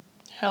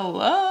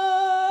Hello!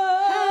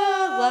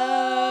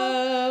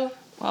 Hello!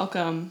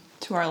 Welcome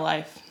to our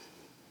life.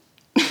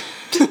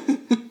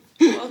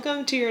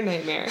 Welcome to your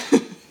nightmare.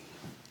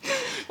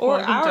 Or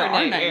Welcome our to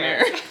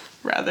nightmare.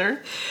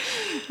 Rather.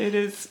 It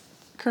is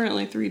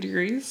currently 3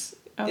 degrees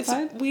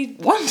outside. We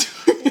What?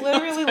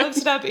 literally looked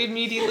it up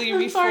immediately I'm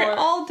before. sorry,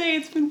 all day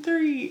it's been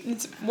 3.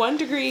 It's 1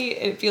 degree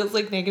and it feels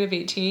like negative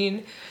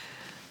 18.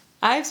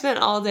 I've spent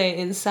all day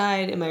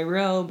inside in my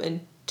robe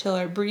until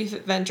our brief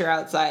venture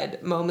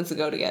outside moments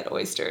ago to get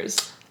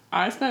oysters.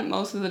 I spent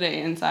most of the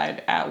day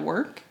inside at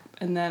work,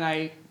 and then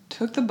I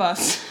took the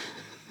bus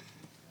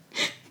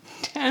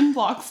 10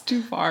 blocks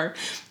too far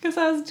because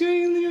I was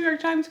doing the New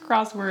York Times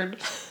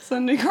crossword,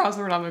 Sunday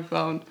crossword on my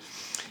phone,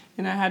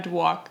 and I had to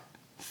walk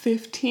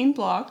 15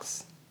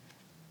 blocks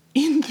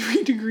in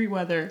 3-degree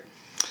weather.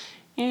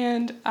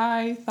 And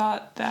I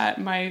thought that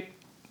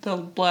the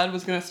blood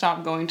was going to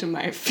stop going to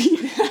my feet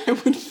and I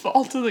would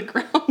fall to the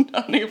ground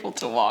unable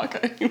to walk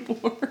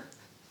anymore.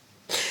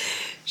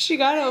 She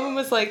got home and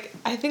was like,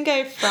 I think I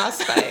have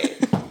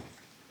frostbite.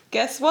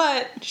 Guess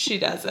what? She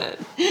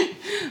doesn't.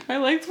 My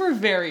legs were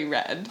very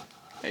red.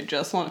 I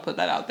just want to put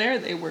that out there.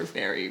 They were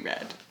very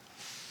red.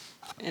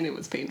 And it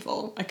was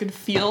painful. I could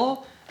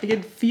feel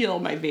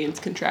my veins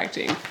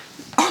contracting.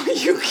 Are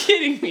you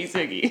kidding me,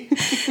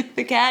 Ziggy?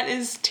 The cat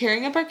is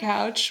tearing up our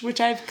couch,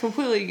 which I've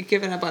completely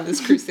given up on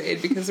this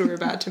crusade because we're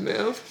about to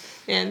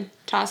move, and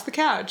toss the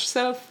couch.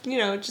 So,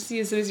 just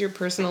use it as your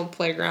personal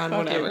playground,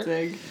 whatever.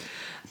 Zig.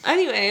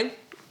 Anyway,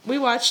 we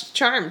watched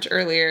Charmed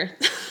earlier.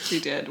 We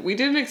did. We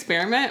did an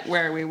experiment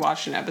where we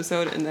watched an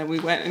episode and then we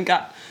went and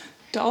got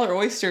dollar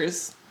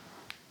oysters.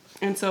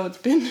 And so it's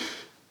been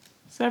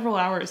several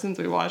hours since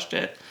we watched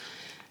it.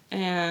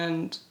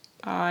 And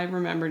I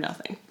remember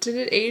nothing. Did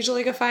it age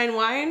like a fine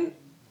wine?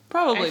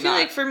 Probably not. I feel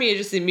like for me it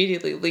just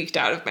immediately leaked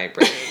out of my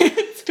brain.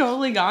 It's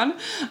totally gone.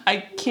 I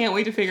can't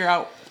wait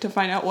to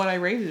find out what I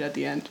rated at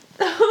the end.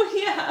 Oh,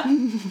 yeah.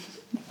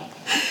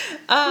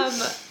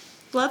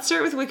 Let's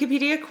start with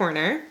Wikipedia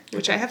Corner,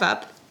 which I have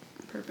up.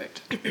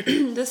 Perfect.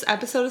 This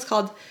episode is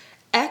called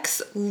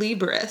Ex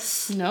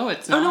Libris. No,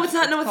 it's not. Oh, no, it's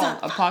not. No, it's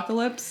called not.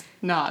 Apocalypse,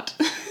 not.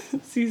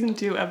 Season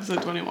 2,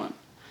 episode 21.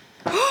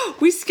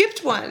 We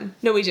skipped one.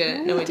 No, we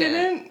didn't. No, we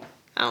didn't.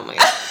 Oh, my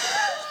God.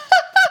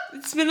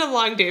 It's been a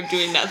long day of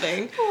doing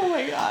nothing. Oh,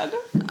 my God.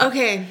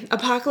 Okay,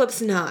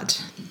 Apocalypse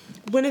not.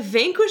 When a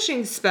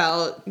vanquishing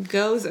spell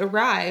goes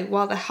awry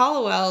while the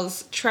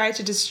Hallowells try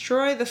to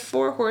destroy the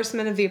 4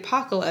 horsemen of the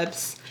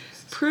apocalypse,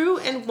 Prue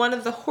and one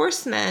of the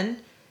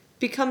horsemen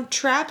become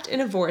trapped in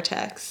a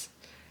vortex.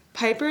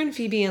 Piper and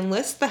Phoebe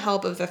enlist the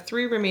help of the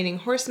 3 remaining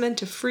horsemen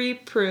to free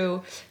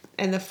Prue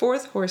and the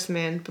 4th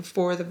horseman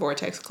before the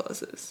vortex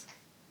closes.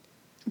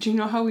 Do you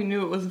know how we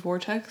knew it was a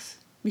vortex?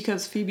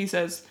 Because Phoebe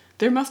says,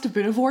 there must have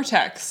been a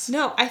vortex.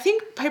 No, I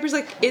think Piper's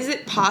like, is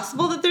it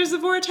possible that there's a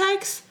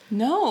vortex?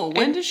 No,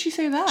 when did she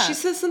say that? She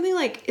says something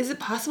like, is it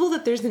possible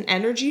that there's an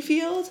energy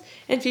field?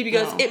 And Phoebe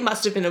goes, No. It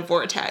must have been a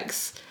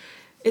vortex.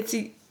 It's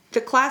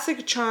the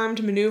classic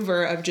Charmed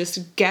maneuver of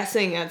just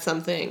guessing at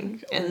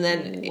something and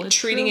then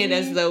treating it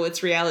as though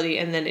it's reality,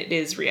 and then it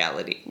is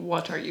reality.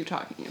 What are you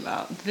talking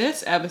about?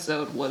 This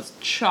episode was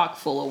chock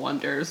full of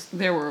wonders.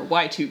 There were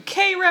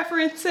Y2K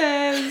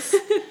references.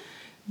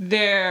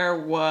 There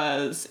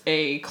was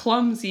a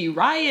clumsy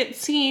riot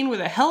scene with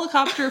a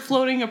helicopter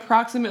floating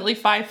approximately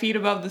 5 feet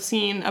above the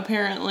scene,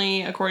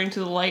 apparently, according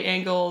to the light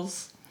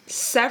angles.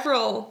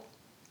 Several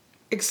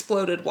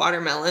exploded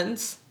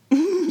watermelons.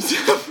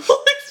 Several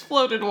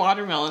exploded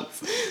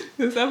watermelons.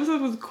 This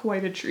episode was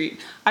quite a treat.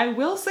 I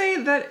will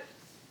say that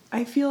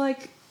I feel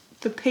like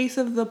the pace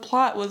of the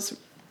plot was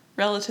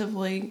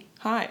relatively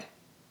high.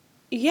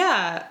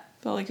 Yeah.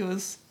 Felt like it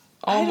was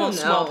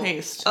almost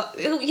well-paced.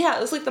 Yeah,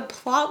 it was like the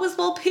plot was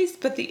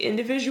well-paced, but the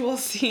individual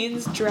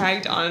scenes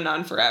dragged on and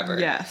on forever.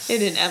 Yes.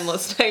 In an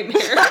endless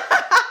nightmare.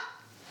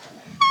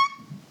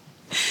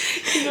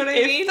 You know what I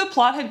mean? If the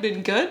plot had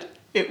been good,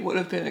 it would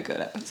have been a good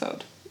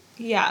episode.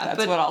 Yeah,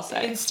 That's what I'll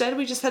say. Instead,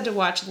 we just had to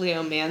watch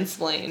Leo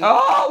mansplain.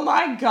 Oh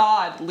my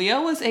God.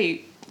 Leo was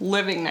a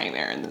living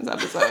nightmare in this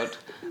episode.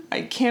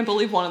 I can't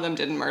believe one of them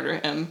didn't murder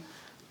him.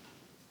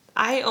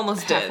 I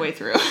almost did. Halfway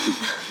through.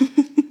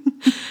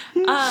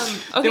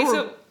 Okay, there were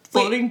so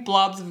floating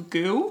blobs of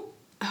goo.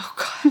 Oh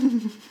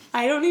God,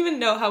 I don't even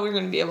know how we're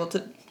going to be able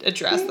to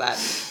address that.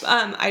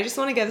 I just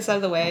want to get this out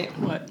of the way.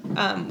 What?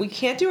 We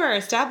can't do our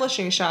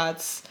establishing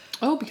shots.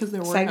 Oh, because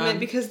there weren't segment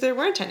because there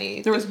weren't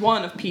any. There was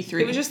one of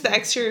P3. It was just the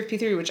exterior of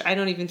P3, which I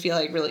don't even feel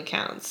like really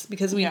counts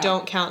because we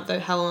don't count the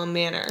Hello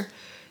Manor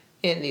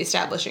in the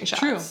establishing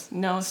shots. True.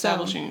 No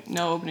establishing,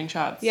 no opening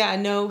shots. Yeah,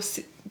 no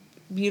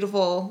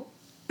beautiful,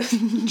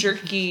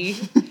 jerky,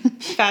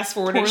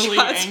 fast-forwarded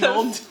shots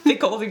angled. of the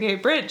Golden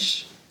Gate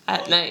Bridge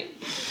at night.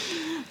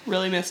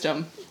 Really missed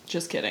him.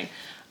 Just kidding.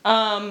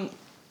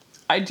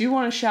 I do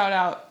want to shout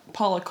out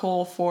Paula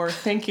Cole for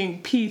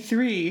thanking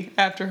P3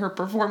 after her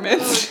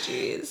performance. Oh,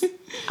 jeez.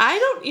 I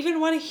don't even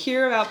want to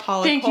hear about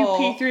Paula Thank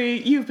Cole. you,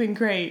 P3. You've been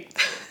great.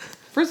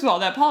 First of all,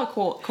 that Paula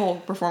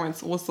Cole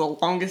performance was the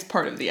longest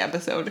part of the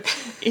episode.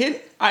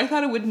 I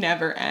thought it would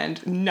never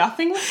end.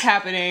 Nothing was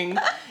happening.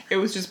 It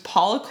was just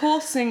Paula Cole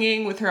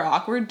singing with her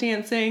awkward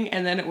dancing,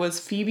 and then it was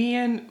Phoebe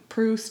and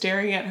Prue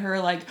staring at her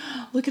like,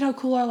 look at how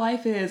cool our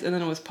life is, and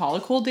then it was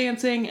Paula Cole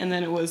dancing, and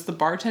then it was the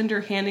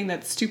bartender handing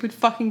that stupid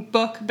fucking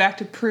book back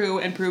to Prue,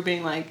 and Prue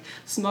being like,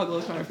 smug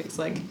look on her face,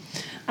 like,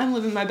 I'm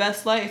living my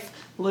best life,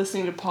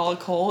 listening to Paula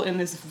Cole in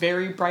this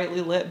very brightly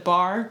lit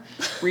bar,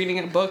 reading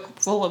a book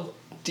full of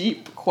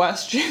deep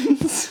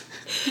questions.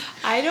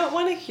 I don't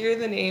want to hear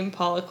the name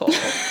Paula Cole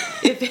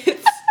if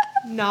it's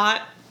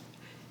not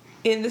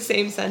in the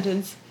same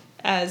sentence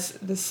as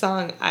the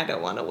song I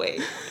Don't Want to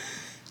Wait.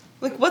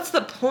 Like, what's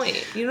the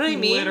point? You know what I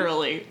mean?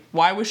 Literally.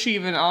 Why was she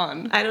even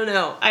on? I don't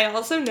know. I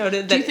also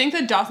noted that... Do you think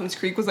that Dawson's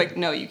Creek was like,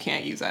 no, you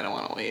can't use I Don't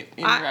Want to Wait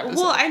in your episode?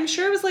 Well, I'm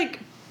sure it was like...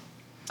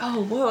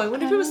 Oh, whoa. I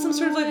wonder if it was some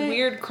sort of like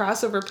weird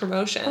crossover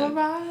promotion.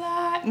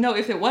 No,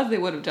 if it was, they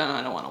would have done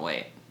I Don't Want to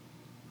Wait.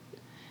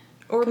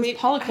 Or maybe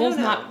Paula Cole's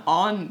not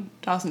on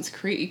Dawson's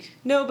Creek.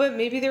 No, but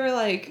maybe they were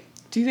like...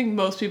 Do you think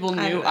most people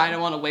knew I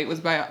Don't Want to Wait was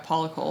by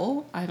Paula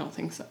Cole? I don't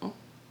think so.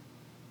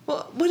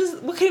 Well,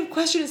 what kind of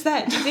question is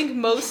that? Do you think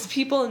most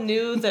people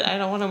knew that I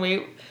Don't Want to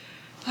Wait?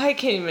 I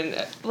can't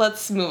even...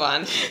 Let's move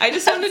on. I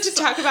just wanted to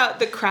talk about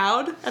the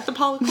crowd at the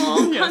Paula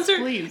Cole concert.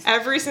 Please.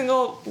 Every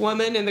single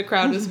woman in the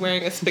crowd was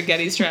wearing a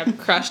spaghetti strap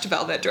crushed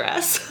velvet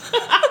dress.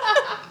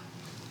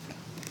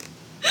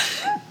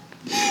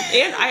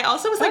 And I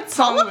also was like,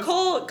 Paula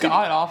Cole...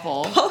 God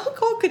awful. Paula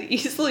Cole could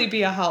easily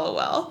be a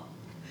Hollowell.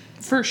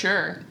 For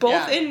sure.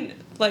 Both in,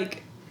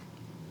 like,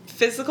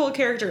 physical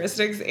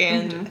characteristics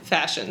and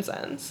fashion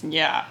sense.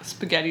 Yeah.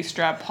 Spaghetti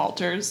strap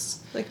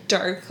halters. Like,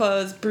 dark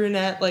clothes,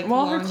 brunette, like,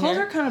 well, long her clothes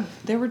hair. are kind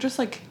of... They were just,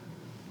 like,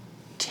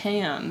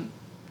 tan.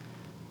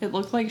 It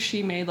looked like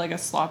she made, like, a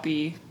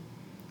sloppy,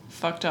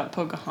 fucked up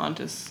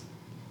Pocahontas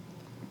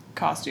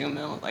costume.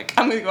 And like,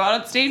 I'm gonna go out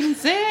on stage and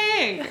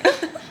sing!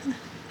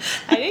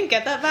 I didn't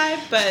get that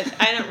vibe, but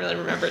I don't really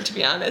remember it, to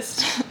be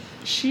honest.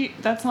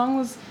 That song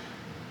was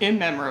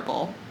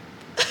immemorable.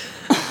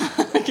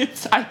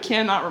 I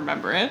cannot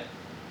remember it.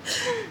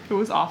 It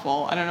was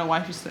awful. I don't know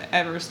why she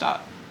ever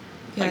stopped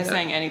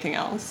saying anything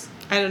else.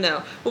 I don't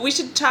know. Well, we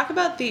should talk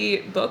about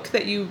the book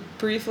that you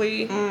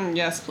briefly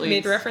yes, please.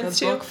 made reference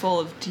to. The book full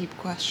of deep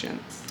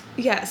questions.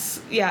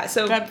 Yes. Yeah.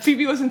 So that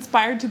Phoebe was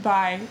inspired to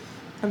buy.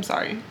 I'm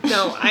sorry.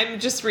 No, I'm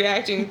just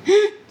reacting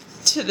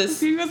to this.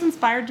 Phoebe was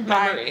inspired to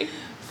memory. buy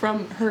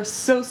from her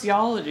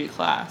sociology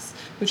class,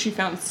 which she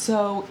found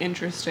so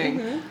interesting.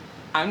 Mm-hmm.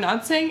 I'm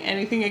not saying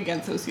anything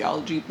against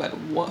sociology, but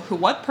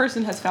what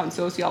person has found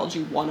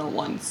Sociology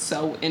 101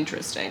 so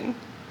interesting?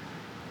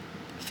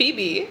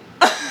 Phoebe.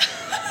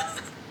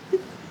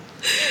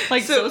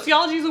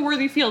 Sociology is a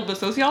worthy field, but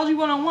Sociology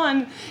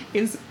 101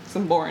 is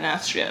some boring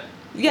ass shit.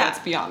 Yeah. Let's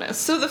be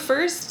honest. So the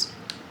first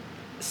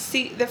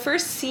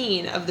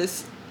scene of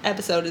this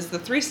episode is the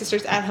three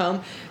sisters at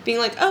home being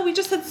like, oh, we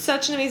just had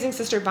such an amazing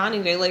sister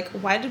bonding day. Like,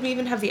 why did we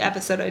even have the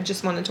episode? I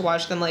just wanted to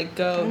watch them, like,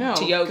 go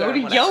to yoga. Go to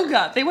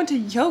yoga. They went to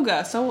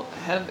yoga. So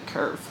ahead of the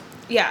curve.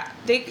 Yeah.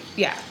 They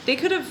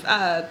could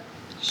have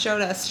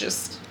showed us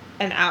just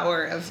an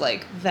hour of,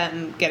 like,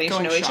 them getting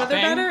to know each other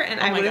better, and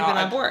I would have been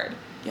on board.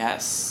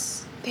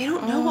 Yes. They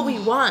don't know what we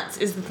want,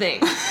 is the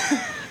thing.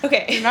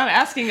 Okay. You're not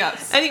asking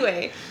us.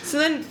 Anyway, so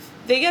then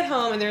they get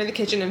home and they're in the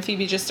kitchen and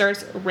Phoebe just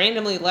starts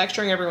randomly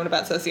lecturing everyone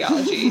about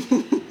sociology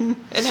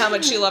and how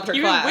much she loved her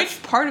class.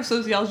 Which part of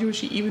sociology was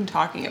she even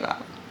talking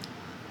about?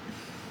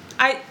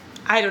 I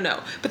don't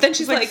know. But then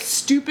she's like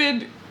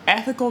stupid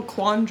ethical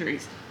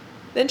quandaries.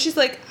 Then she's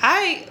like,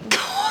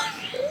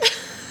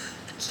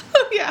 So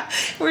yeah,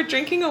 we're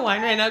drinking a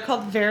wine right now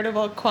called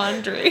Veritable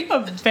Quandary. A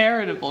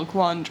veritable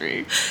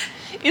quandary.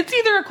 It's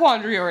either a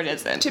quandary or it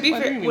isn't. To be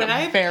fair, when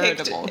I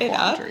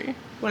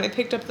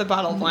picked up the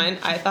bottle of wine,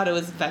 I thought it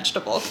was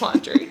vegetable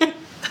quandary.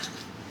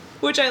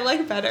 Which I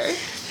like better.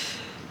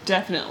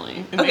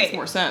 Definitely. It makes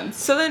more sense.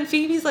 So then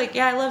Phoebe's like,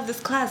 yeah, I love this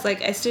class.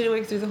 Like, I stayed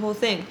awake through the whole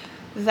thing.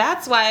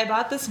 That's why I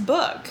bought this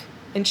book.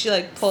 And she,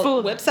 like,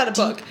 whips out a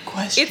book.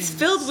 Questions. It's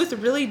filled with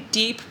really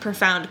deep,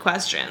 profound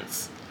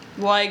questions.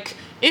 Like,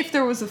 if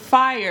there was a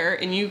fire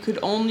and you could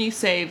only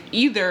save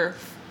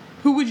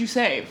who would you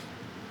save?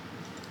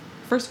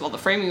 First of all, the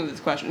framing of this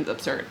question is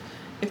absurd.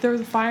 If there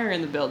was a fire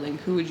in the building,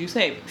 who would you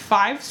save?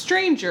 5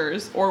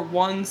 strangers or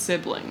 1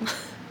 sibling?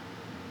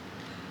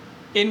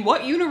 In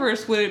what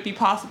universe would it be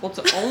possible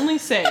to only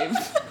save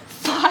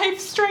 5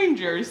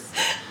 strangers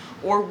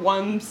or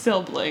 1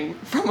 sibling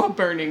from a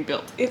burning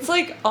building? It's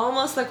like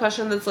almost the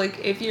question that's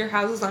like, if your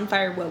house is on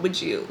fire, what would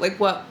you, like,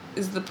 what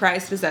is the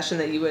prized possession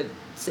that you would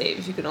save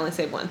if you could only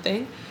save one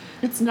thing?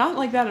 It's not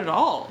like that at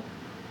all.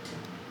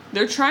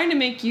 They're trying to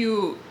make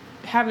you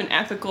have an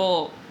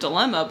ethical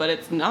dilemma, but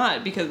it's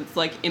not, because it's,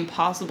 like,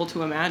 impossible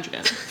to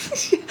imagine.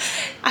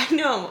 I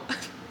know.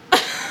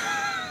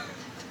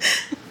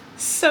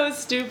 So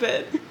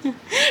stupid. And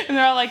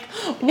they're all like,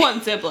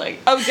 1 sibling.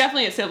 Oh,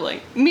 definitely a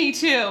sibling. Me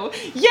too.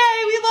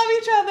 Yay, we love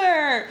each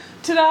other.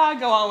 Ta-da,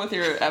 go on with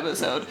your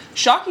episode.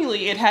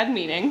 Shockingly, it had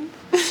meaning.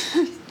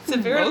 a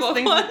veritable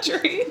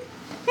quandary.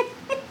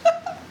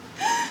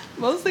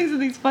 Most things in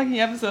these fucking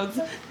episodes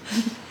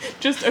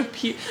just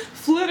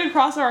flit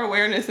across our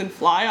awareness and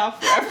fly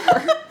off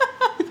forever.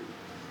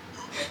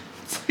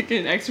 It's like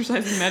an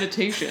exercise in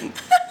meditation.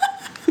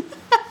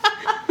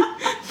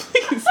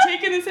 Please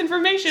take in this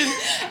information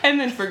and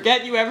then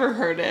forget you ever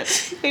heard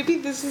it. Maybe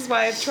this is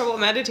why I have trouble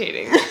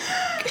meditating.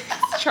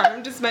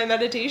 Charmed is my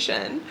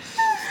meditation.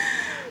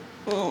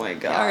 Oh my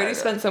god. I already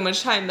spent so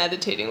much time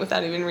meditating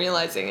without even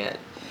realizing it.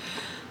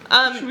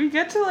 Should we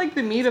get to like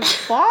the meat of the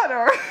plot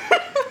or...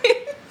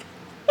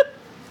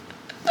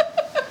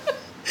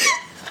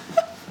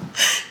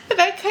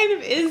 That kind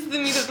of is the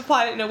meat of the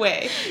plot in a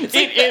way. It's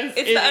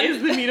It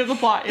is the meat of the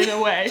plot in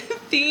a way.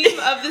 Theme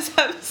of this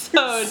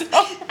episode.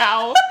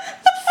 Somehow,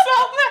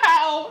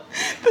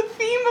 the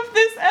theme of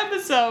this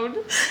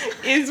episode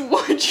is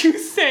would you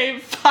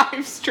save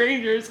 5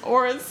 strangers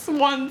or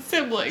one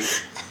sibling?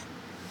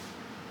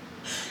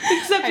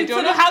 Except I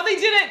don't know how they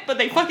did it, but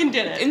they fucking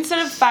did it.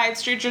 Instead of 5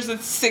 strangers,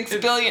 it's 6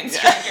 billion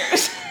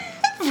strangers.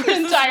 For the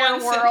entire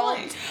world.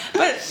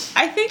 But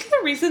I think the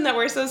reason that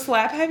we're so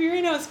slap heavy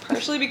right now is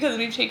partially because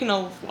we've taken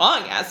a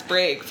long ass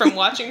break from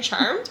watching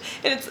Charmed.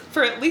 And it's,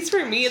 for at least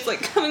for me, it's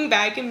like coming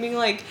back and being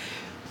like,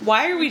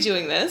 why are we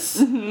doing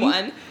this? Mm-hmm.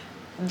 One,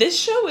 this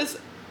show is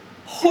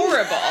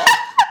horrible.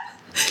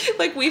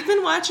 Like, we've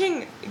been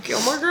watching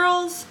Gilmore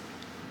Girls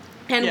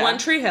and One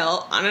Tree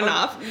Hill on and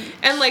off.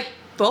 And like,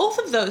 both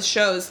of those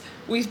shows,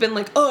 we've been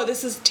like, oh,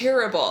 this is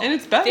terrible. And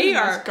it's better than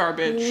this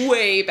garbage.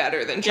 Way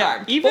better than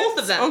Charmed. Yeah, even, both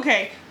of them.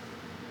 Okay.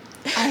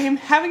 I am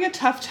having a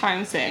tough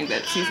time saying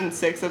that season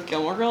 6 of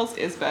Gilmore Girls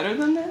is better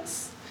than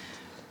this.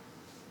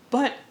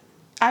 But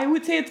I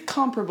would say it's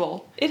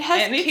comparable. It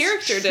has and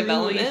character it's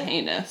development. Truly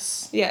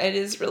heinous. Yeah, it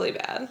is really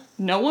bad.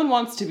 No one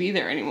wants to be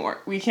there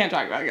anymore. We can't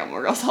talk about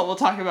Gilmore Girls. We'll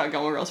talk about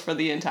Gilmore Girls for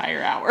the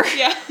entire hour.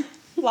 Yeah.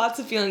 Lots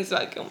of feelings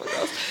about Gilmore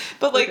Girls.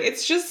 But like,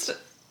 it's just...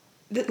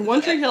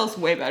 One Tree Hill is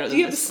way better than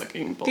this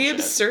fucking bullshit. The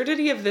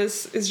absurdity of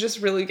this is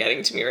just really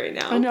getting to me right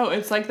now. I know,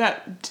 it's like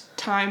that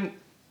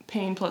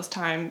pain plus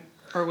time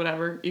or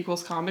whatever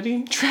equals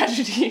comedy.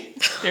 Tragedy.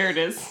 There it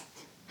is.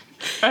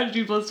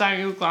 Tragedy plus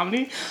time equals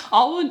comedy.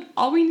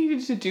 All we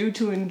needed to do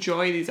to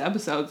enjoy these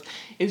episodes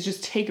is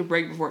just take a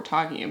break before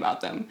talking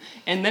about them.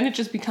 And then it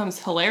just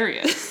becomes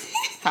hilarious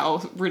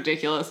how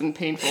ridiculous and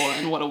painful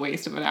and what a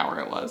waste of an hour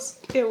it was.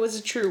 It was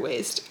a true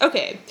waste.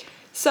 Okay.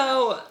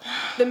 So,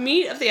 the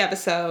meat of the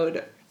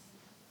episode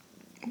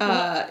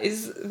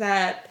is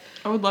that...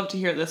 I would love to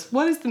hear this.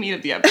 What is the meat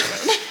of the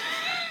episode?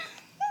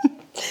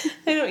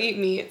 I don't eat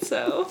meat,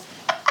 so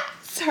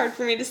it's hard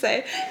for me to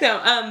say.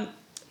 No,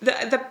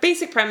 the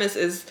basic premise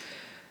is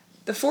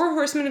the 4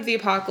 horsemen of the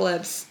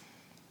apocalypse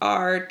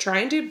are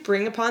trying to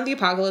bring upon the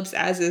apocalypse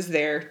as is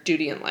their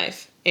duty in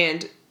life.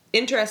 And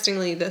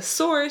interestingly, the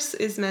source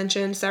is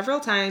mentioned several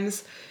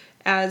times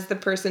as the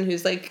person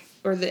who's like,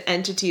 or the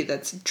entity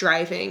that's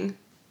driving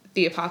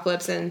the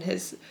apocalypse and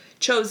has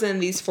chosen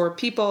these 4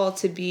 people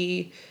to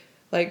be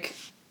like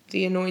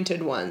the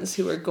anointed ones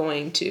who are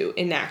going to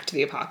enact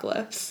the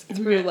apocalypse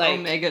through like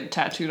Omega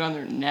tattooed on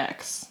their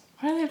necks.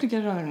 Why do they have to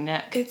get it on their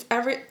neck? It's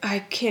I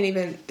can't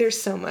even,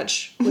 there's so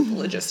much with the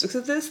logistics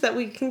of this that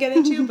we can get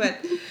into,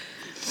 but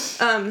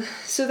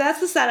so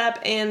that's the setup,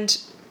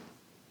 and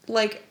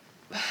like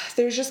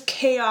there's just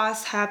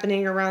chaos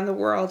happening around the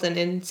world and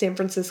in San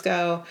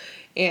Francisco,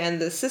 and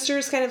the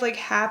sisters kind of like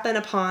happen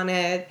upon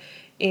it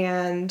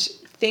and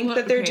think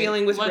that they're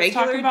dealing with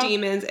regular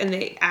demons, and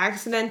they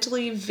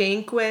accidentally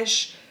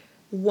vanquish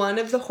one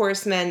of the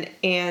horsemen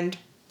and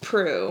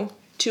Prue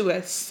to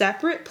a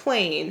separate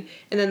plane,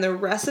 and then the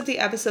rest of the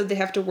episode they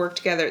have to work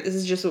together. This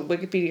is just what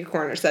Wikipedia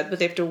Corner said, but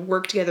they have to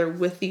work together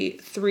with the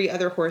 3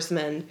 other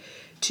horsemen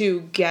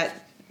to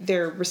get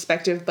their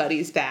respective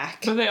buddies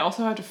back. But they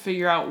also have to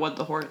figure out what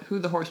who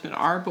the horsemen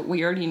are, but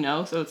we already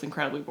know, so it's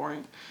incredibly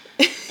boring.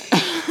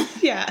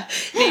 Yeah.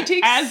 They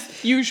take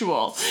as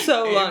usual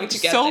so long to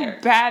get there.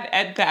 So bad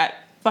at that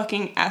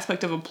fucking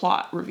aspect of a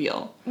plot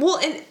reveal. Well,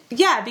 and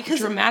yeah, because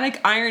dramatic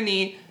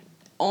irony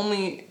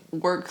only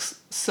works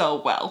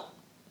so well.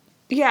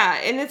 Yeah,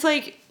 and it's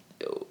like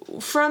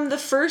from the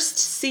first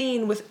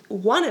scene with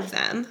one of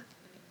them,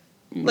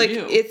 like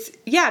it's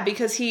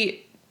because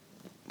he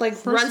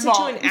like runs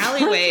into an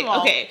alleyway.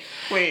 Okay,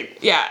 wait.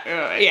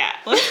 Yeah.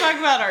 Let's talk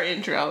about our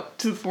intro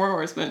to the 4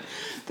 Horsemen.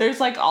 There's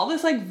like all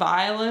this like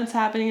violence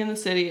happening in the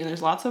city, and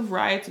there's lots of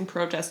riots and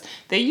protests.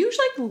 They use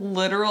like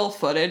literal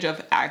footage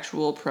of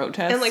actual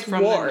protests and, like,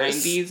 from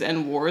wars. the 90s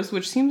and wars,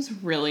 which seems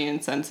really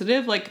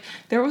insensitive. Like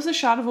there was a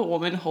shot of a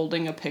woman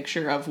holding a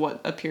picture of what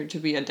appeared to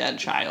be a dead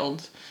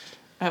child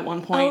at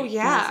one point. Oh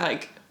yeah. It's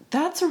like,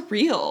 that's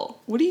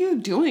real. What are you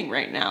doing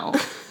right now?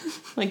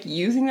 Like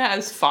using that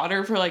as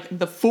fodder for like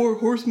the 4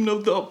 horsemen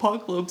of the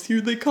apocalypse,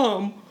 here they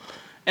come.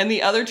 And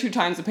the other 2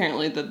 times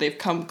apparently that they've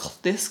come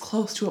this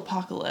close to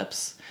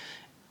apocalypse,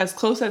 as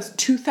close as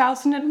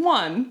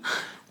 2001,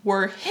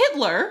 were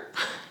Hitler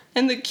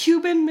and the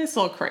Cuban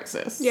Missile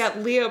Crisis. Yeah,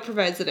 Leo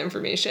provides that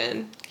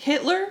information.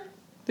 Hitler,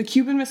 the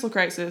Cuban Missile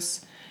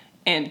Crisis,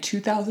 and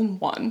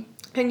 2001.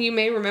 And you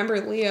may remember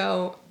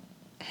Leo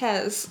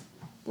has,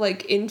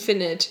 like,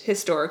 infinite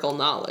historical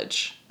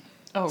knowledge.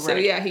 Oh, right. So,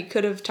 yeah, he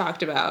could have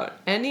talked about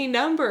any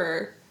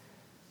number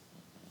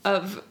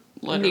of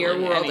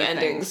near-world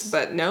endings,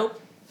 but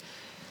nope.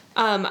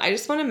 I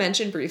just want to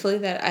mention briefly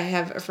that I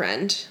have a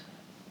friend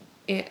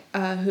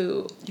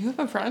who... You have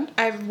a friend?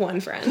 I have one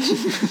friend,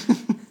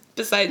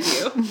 besides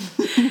you,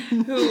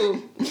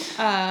 who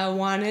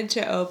wanted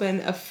to open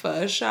a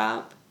pho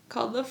shop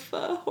called the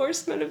Pho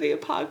Horsemen of the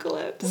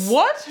Apocalypse.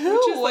 What? Who?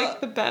 Which is,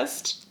 like, the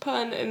best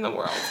pun in the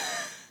world.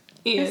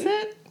 Ian. Is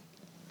it?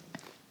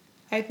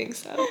 I think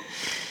so.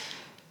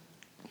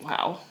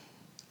 Wow.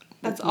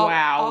 That's all.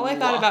 Wow. All I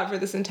thought about for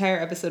this entire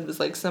episode was,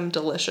 like, some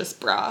delicious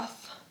broth.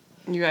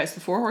 You guys, the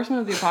 4 Horsemen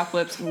of the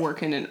Apocalypse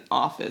work in an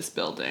office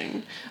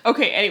building.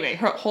 Okay, anyway,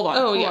 hold on.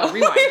 Oh, yeah.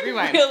 Rewind. We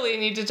really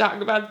need to talk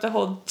about the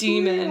whole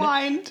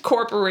demon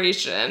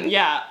corporation.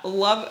 Yeah,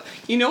 love.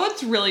 You know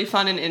what's really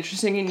fun and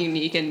interesting and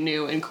unique and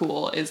new and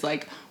cool is,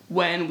 like,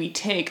 when we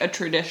take a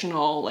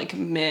traditional, like,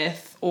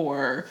 myth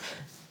or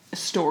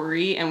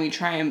story and we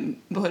try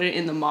and put it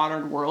in the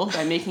modern world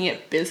by making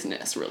it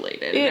business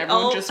related. And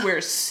everyone just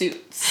wears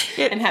suits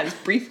and has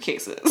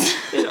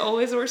briefcases. It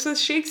always works with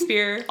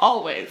Shakespeare.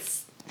 Always.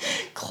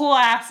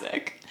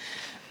 Classic.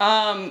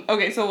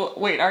 Okay, so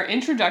wait, our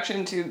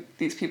introduction to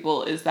these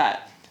people is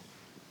that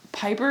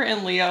Piper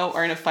and Leo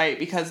are in a fight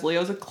because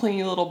Leo's a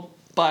clingy little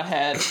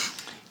butthead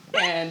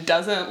and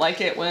doesn't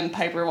like it when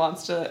Piper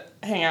wants to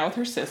hang out with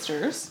her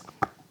sisters.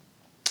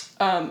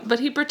 But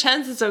he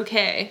pretends it's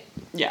okay.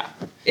 Yeah.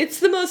 It's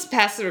the most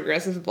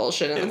passive-aggressive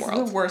bullshit in the world.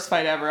 It's the worst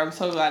fight ever. I'm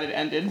so glad it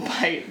ended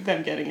by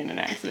them getting in an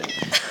accident.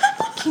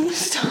 Can you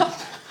stop?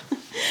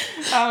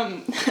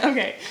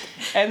 Okay.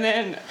 And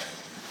then...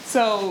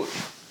 So,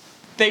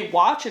 they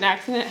watch an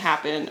accident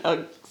happen,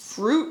 a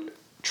fruit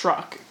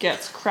truck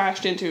gets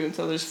crashed into, and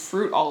so there's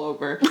fruit all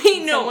over.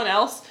 Wait, no. Someone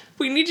else...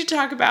 We need to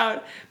talk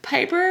about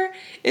Piper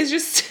is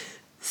just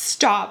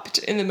stopped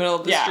in the middle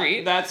of the street.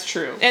 Yeah, that's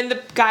true. And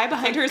the guy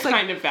behind her is, like,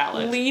 kind of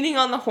valid. Leaning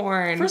on the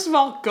horn. First of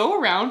all, go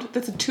around.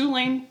 That's a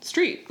 2-lane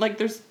street. Like,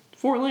 there's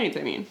 4 lanes,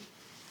 I mean.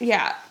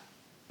 Yeah.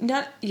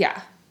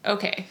 Yeah.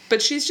 Okay.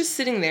 But she's just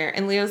sitting there,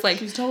 and Leo's, like,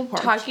 she's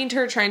teleported. Talking to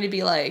her, trying to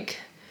be like...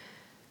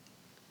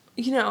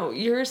 You know,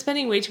 you're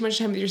spending way too much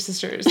time with your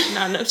sisters,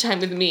 not enough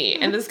time with me.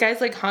 And this guy's,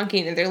 like,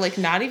 honking, and they're, like,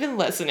 not even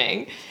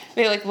listening.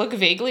 They, like, look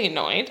vaguely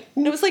annoyed.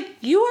 And it was like,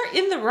 you are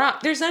in the wrong...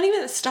 There's not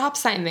even a stop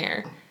sign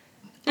there.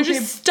 They're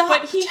just stopped.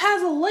 But he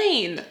has a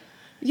lane.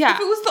 Yeah.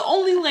 If it was the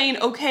only lane,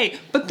 okay.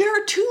 But there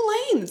are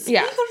 2 lanes.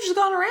 Yeah. He could have just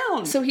gone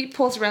around. So he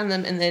pulls around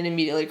them and then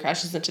immediately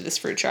crashes into this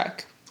fruit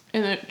truck.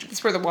 And then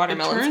that's where the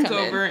watermelons come in.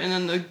 Turns over, and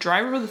then the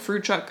driver of the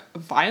fruit truck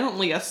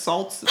violently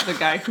assaults the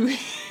guy who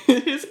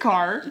hit his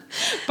car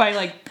by,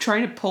 like,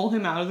 trying to pull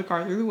him out of the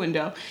car through the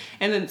window.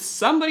 And then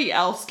somebody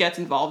else gets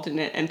involved in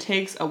it and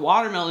takes a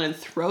watermelon and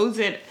throws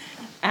it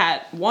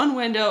at one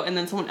window, and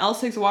then someone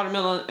else takes a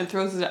watermelon and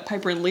throws it at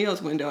Piper and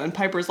Leo's window, and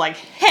Piper's like,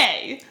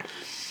 hey!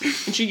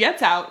 And she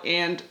gets out,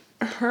 and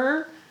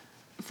her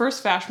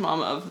first fashion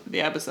mom of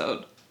the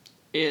episode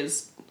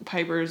is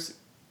Piper's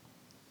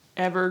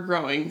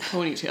ever-growing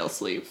ponytail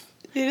sleeve.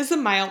 It is a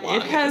mile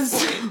long.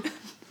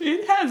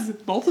 It has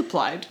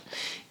multiplied.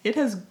 It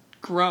has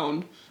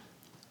grown.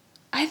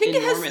 I think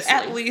it has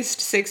at least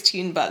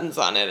 16 buttons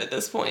on it at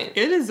this point.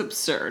 It is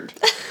absurd.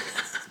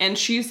 And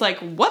she's like,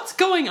 what's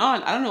going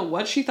on? I don't know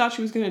what she thought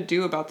she was going to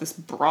do about this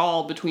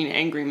brawl between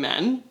angry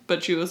men,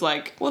 but she was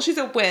like... Well, she's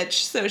a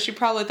witch, so she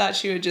probably thought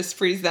she would just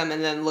freeze them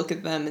and then look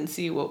at them and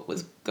see what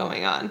was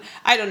going on.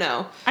 I don't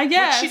know. I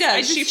guess. What she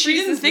does. She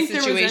didn't think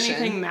there was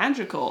anything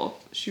magical.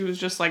 She was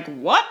just like,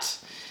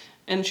 what?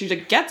 And she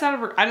like gets out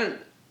of her...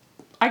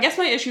 I guess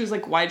my issue is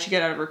like, why did she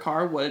get out of her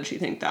car? What did she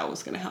think that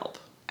was going to help?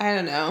 I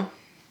don't know.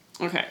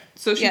 Okay.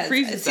 So she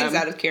freezes them. It seems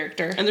out of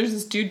character. And there's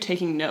this dude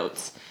taking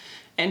notes.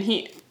 And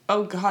he...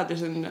 Oh, God,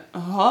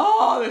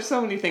 there's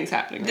so many things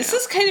happening. This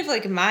is kind of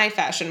like my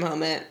fashion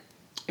moment.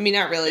 I mean,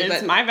 not really, but...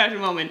 It's my fashion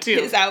moment, too.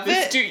 His outfit?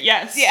 This dude,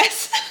 yes.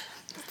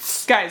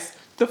 Yes. Guys,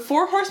 the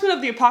 4 Horsemen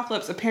of the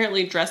Apocalypse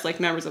apparently dress like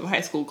members of a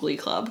high school glee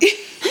club.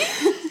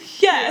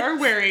 Yeah. They are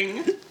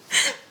wearing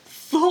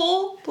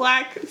full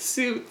black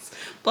suits,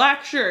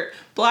 black shirt,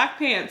 black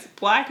pants,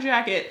 black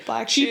jacket,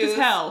 black cheap shoes. As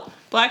hell,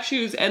 black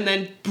shoes, and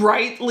then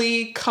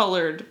brightly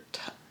colored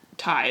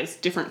ties,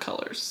 different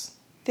colors.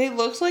 They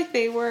looked like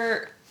they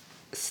were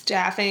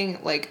staffing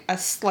like a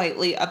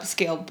slightly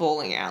upscale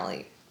bowling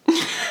alley.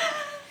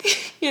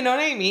 You know what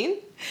I mean?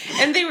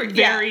 And they were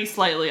very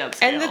slightly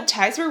upscale. And the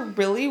ties were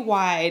really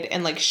wide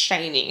and like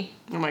shiny.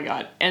 Oh my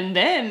god. And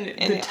then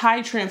the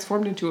tie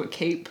transformed into a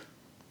cape.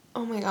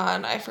 Oh my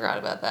god, I forgot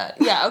about that.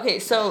 Yeah, okay,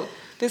 so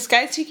this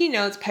guy's taking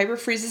notes. Piper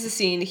freezes the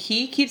scene.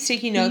 He keeps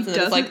taking notes and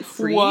it's like,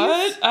 freeze?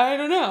 What? I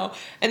don't know.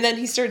 And then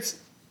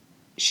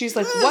she's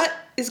like, what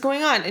is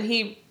going on? And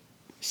he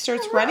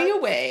starts running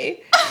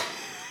away.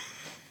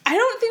 I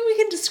don't think we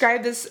can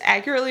describe this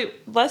accurately.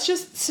 Let's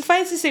just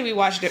suffice to say we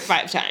watched it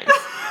 5 times.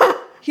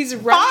 He's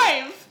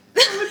running. 5?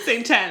 I would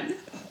say 10.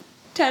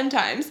 10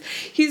 times.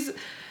 He's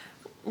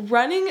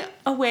running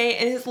away,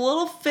 and his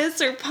little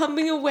fists are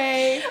pumping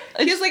away.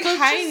 He has like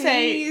high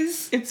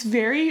knees. It's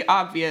very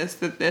obvious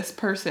that this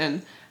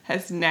person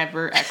has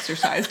never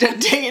exercised a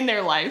day in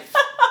their life.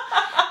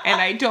 And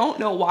I don't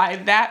know why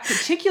that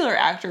particular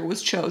actor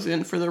was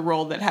chosen for the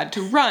role that had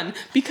to run,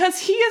 because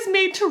he is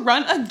made to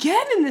run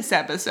again in this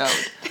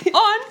episode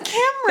on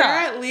camera. There are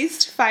at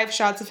least 5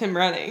 shots of him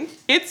running.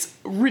 It's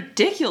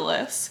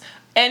ridiculous.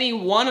 Any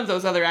one of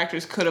those other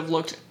actors could have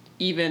looked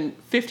even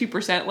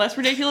 50% less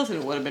ridiculous and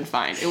it would have been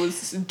fine. It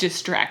was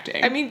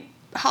distracting. I mean,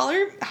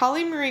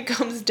 Holly Marie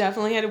Combs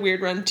definitely had a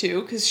weird run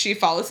too, because she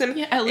follows him.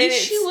 Yeah, at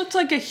least she looked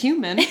like a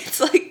human. It's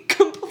like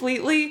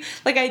completely,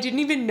 like I didn't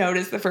even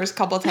notice the first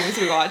couple of times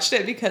we watched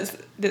it because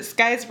this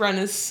guy's run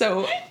is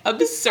so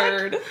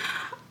absurd.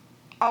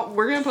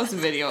 We're gonna post a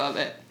video of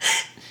it.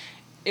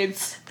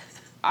 It's,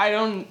 I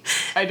don't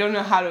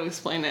know how to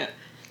explain it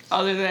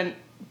other than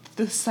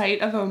the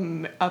sight of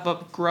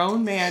a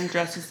grown man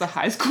dressed as the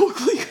high school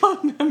Glee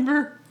Club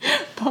member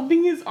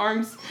pumping his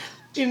arms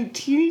in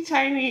teeny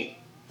tiny,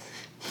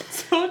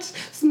 such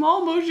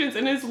small motions,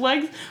 and his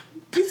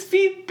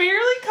feet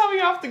barely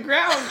coming off the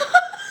ground.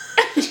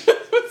 Just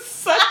with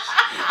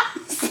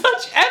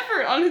such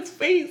effort on his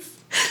face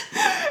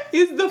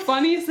is the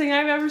funniest thing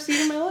I've ever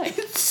seen in my life.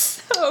 It's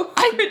so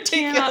ridiculous. I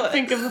cannot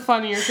think of a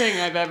funnier thing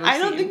I've ever seen. I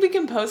don't think we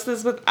can post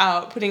this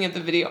without putting in the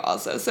video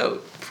also,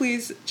 so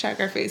please check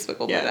our Facebook.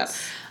 We'll put it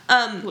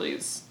up.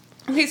 Please.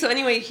 Okay, so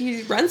anyway,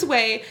 he runs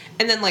away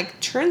and then like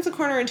turns the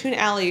corner into an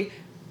alley,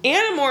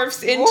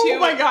 anamorphs into oh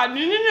my god,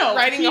 no.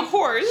 riding a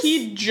horse.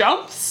 He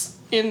jumps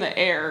in the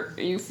air,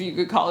 if you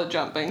could call it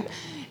jumping,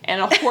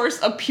 and a horse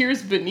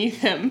appears beneath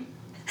him.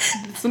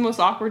 It's the most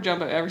awkward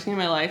jump I've ever seen in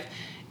my life.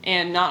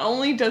 And not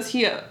only does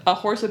a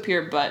horse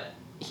appear, but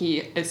he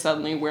is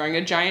suddenly wearing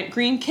a giant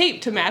green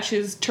cape to match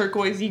his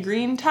turquoisey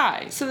green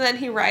tie. So then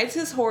he rides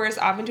his horse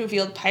off into a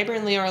field. Piper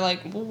and Leo are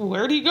like,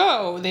 where'd he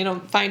go? They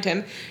don't find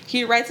him.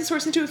 He rides his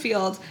horse into a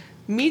field,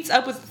 meets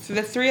up with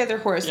the 3 other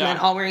horsemen,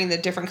 all wearing the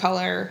different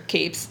color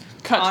capes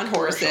on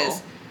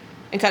horses.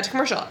 And cut to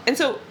commercial. And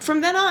so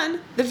from then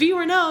on, the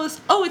viewer knows,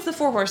 oh, it's the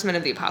 4 horsemen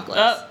of the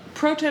apocalypse.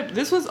 Pro tip,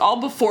 this was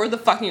all before the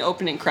fucking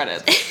opening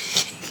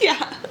credits.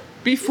 Yeah.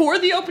 Before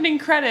the opening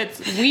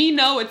credits, we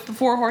know it's the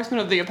 4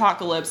 horsemen of the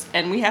apocalypse,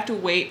 and we have to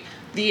wait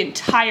the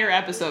entire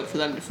episode for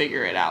them to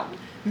figure it out.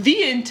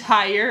 The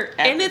entire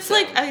episode. And it's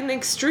like an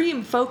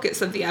extreme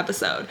focus of the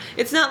episode.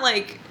 It's not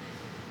like,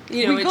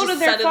 you know, we go to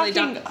their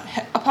fucking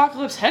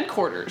apocalypse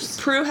headquarters.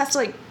 Prue has to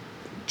like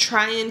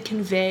try and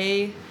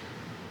convey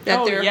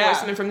that they're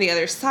horsemen from the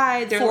other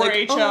side. They're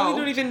like, oh, we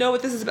don't even know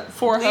what this is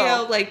about.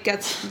 Leo like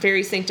gets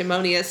very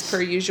sanctimonious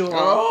per usual.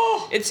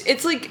 Oh.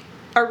 It's like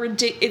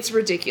it's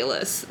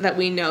ridiculous that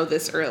we know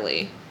this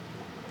early.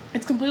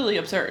 It's completely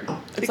absurd.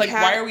 It's like,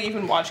 why are we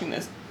even watching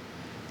this?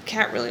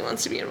 Cat really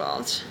wants to be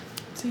involved.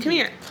 Come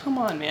here. Come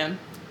on, man.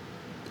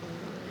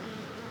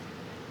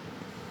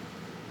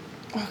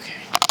 Okay.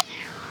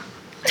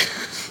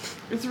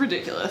 It's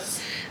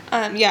ridiculous.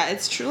 Yeah,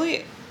 it's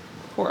truly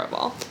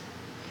horrible.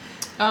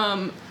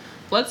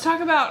 Let's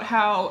talk about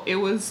how it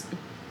was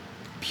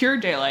pure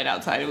daylight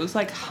outside. It was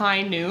like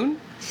high noon.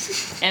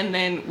 And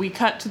then we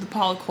cut to the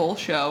Paula Cole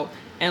show,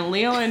 and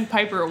Leo and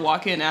Piper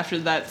walk in after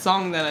that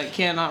song that I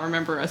cannot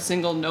remember a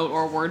single note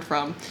or word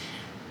from.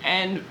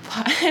 And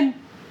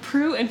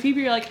Prue and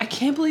Phoebe are like, I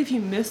can't believe you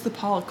missed the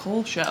Paula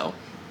Cole show.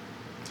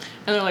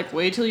 And they're like,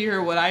 wait till you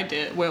hear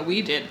what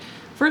we did.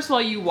 First of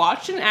all, you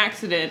watched an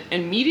accident,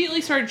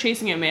 immediately started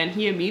chasing a man,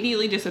 he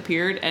immediately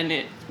disappeared, and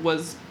it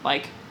was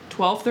like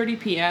 12:30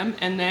 p.m.,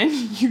 and then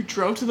you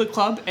drove to the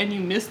club and you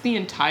missed the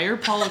entire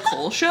Paula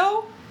Cole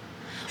show?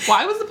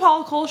 Why was the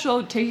Paula Cole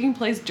show taking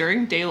place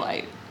during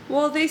daylight?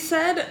 Well, they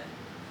said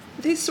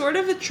they sort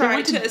of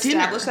tried to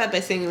establish that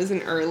by saying it was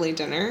an early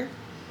dinner.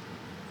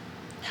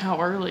 How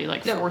early?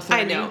 Like 4:30?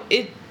 I know.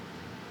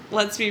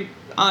 Let's be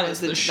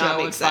honest, the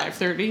show at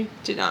 5:30?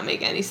 Did not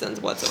make any sense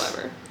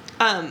whatsoever.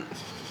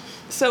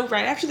 So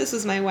right after this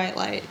was my white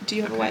light. Do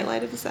you have a white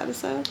light of this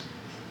episode?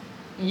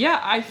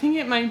 Yeah, I think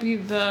it might be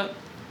the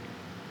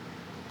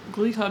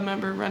Glee Club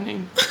member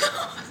running.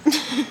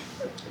 I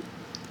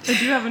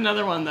do have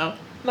another one, though.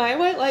 My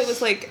white light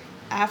was like,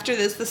 after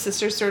this, the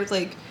sisters sort of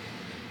like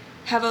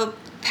have a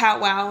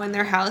powwow in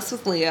their house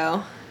with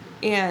Leo,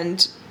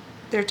 and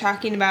they're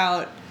talking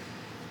about,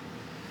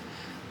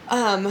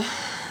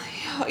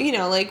 you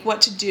know, like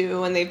what to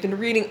do, and they've been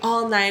reading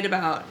all night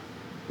about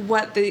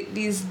what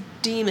these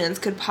demons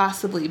could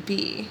possibly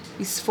be.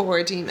 These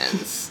 4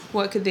 demons.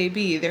 What could they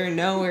be? They're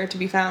nowhere to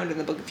be found in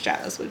the Book of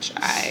Shadows, which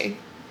I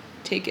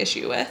take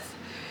issue with.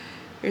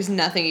 There's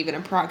nothing even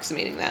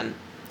approximating them.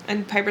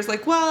 And Piper's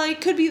like, well, it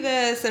could be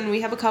this, and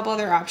we have a couple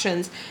other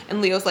options.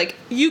 And Leo's like,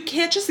 you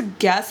can't just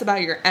guess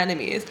about your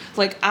enemies.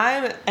 Like,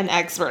 I'm an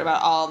expert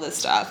about all this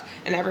stuff.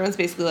 And everyone's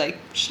basically like,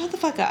 shut the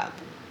fuck up.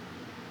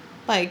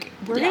 Like,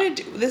 we're gonna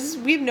do this.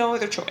 We have no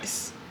other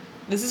choice.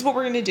 This is what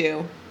we're gonna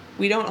do.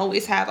 We don't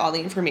always have all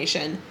the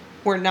information.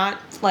 We're not,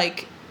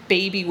 like,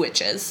 baby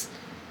witches.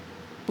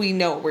 we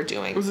know what we're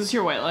doing. Was this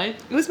your white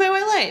light? It was my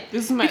white light.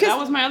 That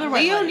was my other white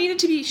light. Leo needed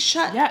to be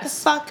shut the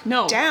fuck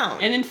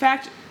down. And in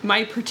fact,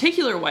 my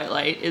particular white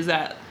light is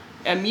that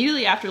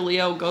immediately after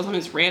Leo goes on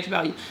his rant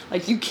about,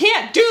 like, you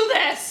can't do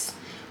this,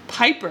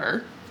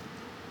 Piper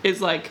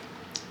is like,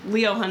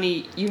 Leo,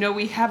 honey, you know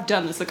we have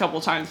done this a couple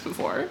times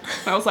before.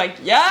 And I was like,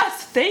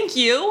 yes, thank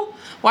you.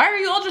 Why are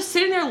you all just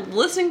sitting there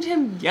listening to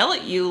him yell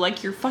at you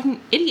like you're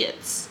fucking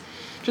idiots?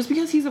 Just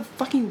because he's a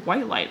fucking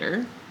white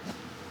lighter.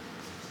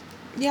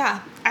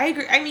 Yeah, I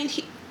agree. I mean,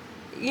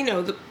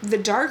 the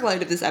dark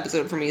light of this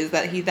episode for me is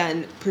that he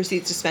then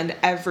proceeds to spend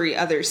every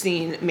other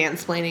scene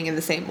mansplaining in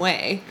the same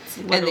way. It's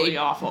literally and they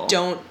awful.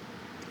 Don't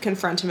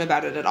confront him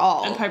about it at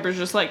all. And Piper's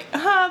just like,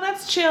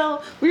 that's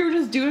chill. We were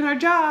just doing our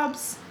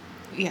jobs.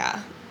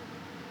 Yeah.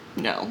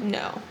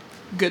 No.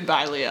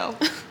 Goodbye, Leo.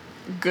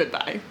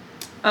 Goodbye.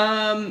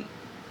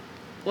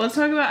 Let's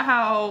talk about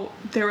how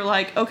they were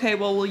like, okay,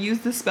 well, we'll use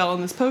this spell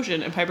and this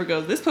potion. And Piper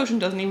goes, this potion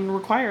doesn't even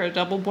require a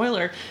double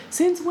boiler.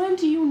 Since when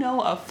do you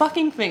know a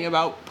fucking thing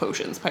about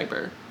potions,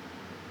 Piper?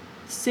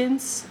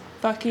 Since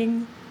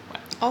fucking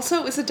when?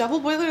 Also, is a double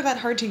boiler that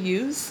hard to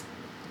use?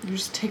 You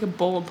just take a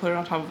bowl and put it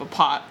on top of a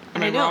pot.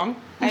 Am I wrong?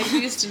 I've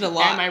used it a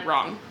lot. Am I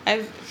wrong?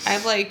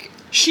 I've like...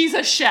 She's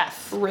a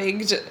chef.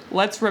 Rigged.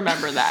 Let's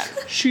remember that.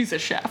 She's a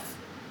chef.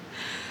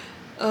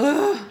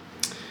 Ugh.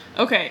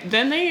 Okay,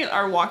 then they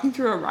are walking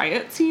through a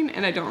riot scene,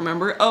 and I don't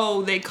remember.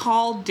 Oh, they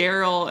call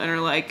Daryl and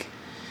are like,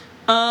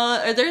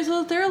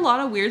 there a lot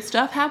of weird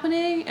stuff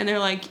happening? And they're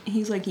like,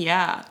 he's like,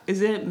 yeah.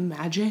 Is it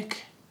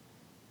magic?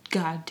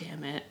 God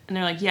damn it. And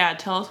they're like, yeah,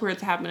 tell us where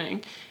it's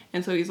happening.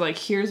 And so he's like,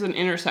 here's an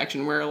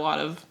intersection where a lot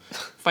of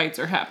fights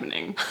are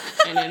happening.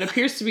 And it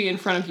appears to be in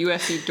front of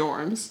USC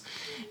dorms.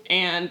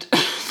 And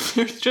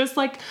there's just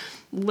like,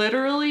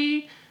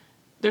 literally,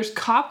 there's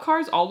cop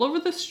cars all over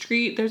the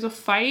street. There's a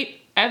fight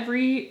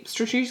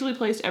strategically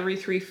placed every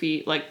 3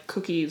 feet, like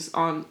cookies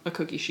on a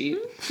cookie sheet.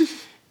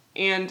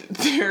 And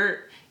the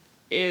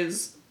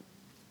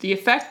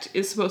effect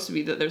is supposed to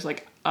be that there's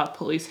like a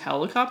police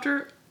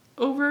helicopter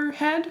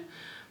overhead,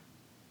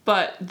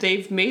 but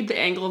they've made the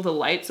angle of the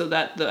light so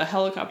that the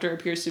helicopter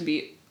appears to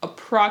be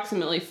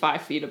approximately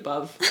 5 feet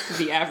above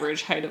the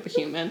average height of a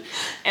human.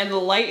 And the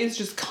light is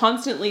just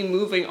constantly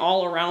moving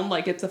all around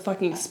like it's a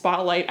fucking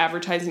spotlight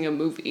advertising a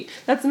movie.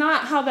 That's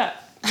not what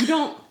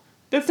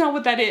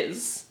that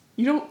is.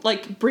 You don't,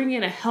 like, bring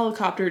in a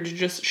helicopter to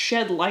just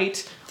shed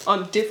light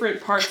on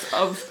different parts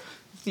of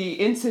the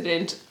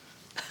incident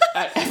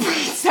at every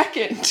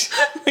second.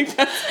 Like,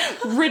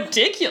 that's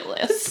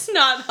ridiculous. It's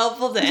not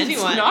helpful to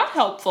anyone. It's not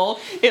helpful.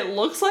 It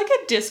looks like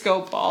a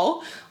disco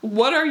ball.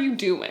 What are you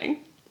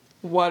doing?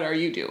 What are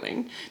you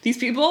doing? These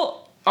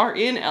people are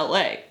in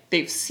LA.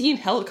 They've seen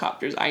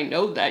helicopters. I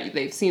know that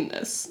they've seen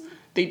this.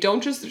 They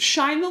don't just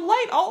shine the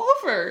light all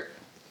over.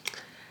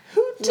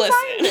 Who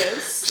designed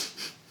this?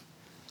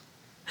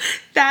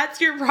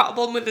 That's your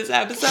problem with this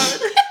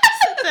episode.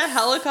 The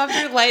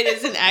helicopter light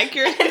isn't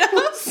accurate enough. It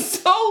was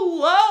so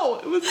low.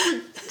 It was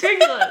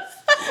ridiculous.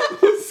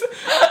 It was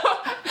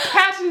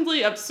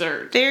patently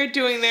absurd. They're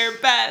doing their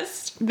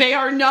best. They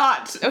are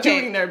not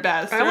doing their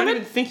best. They're not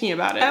even thinking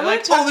about it. They're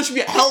like, there should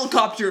be a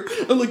helicopter,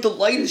 and like the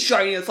light is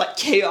shining. It's like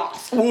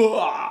chaos.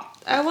 Whoa.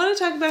 I want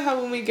to talk about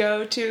how when we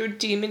go to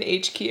Demon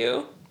HQ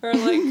or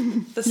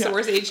like the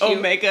Source HQ,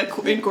 Omega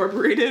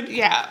Incorporated.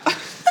 Yeah.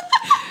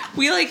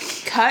 We, like,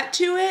 cut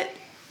to it,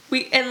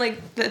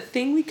 the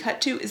thing we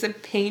cut to is a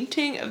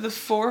painting of the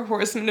 4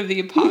 horsemen of the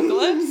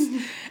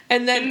apocalypse,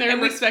 and then... In their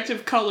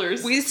respective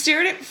colors. We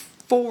stared at it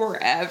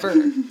forever,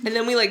 and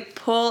then we, like,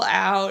 pull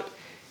out,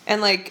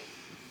 and, like,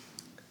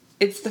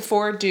 it's the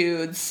 4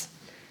 dudes,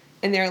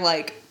 and they're,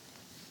 like,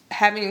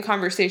 having a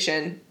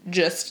conversation,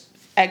 just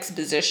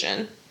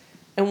exposition,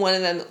 and one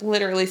of them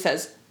literally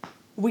says,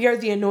 "We are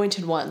the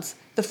anointed ones.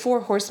 The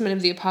 4 horsemen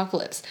of the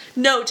apocalypse."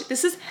 Note,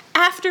 this is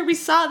after we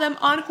saw them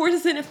on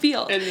horses in a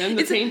field. And then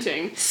the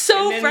painting.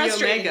 So and then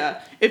frustrating. The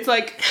Omega. It's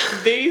like,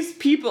 these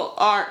people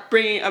are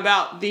bringing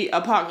about the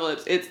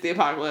apocalypse. It's the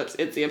apocalypse.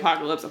 It's the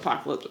apocalypse,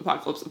 apocalypse,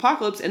 apocalypse,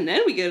 apocalypse. And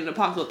then we get an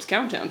apocalypse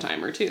countdown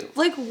timer, too.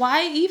 Like,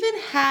 why even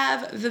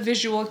have the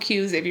visual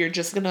cues if you're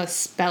just going to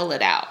spell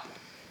it out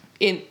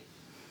in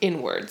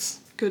words?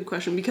 Good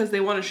question, because they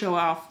want to show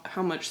off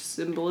how much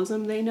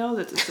symbolism they know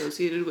that's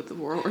associated with the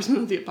 4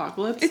 horsemen of the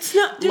apocalypse. It's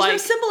not, there's no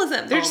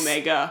symbolism. There's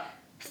Omega.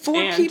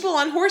 4 people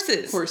on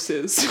horses.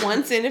 Horses.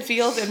 One's in a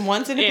field and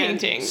one's in a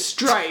painting.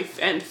 Strife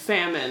and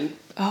famine.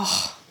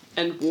 Oh.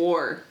 And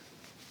war.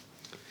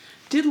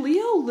 Did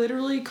Leo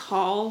literally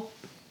call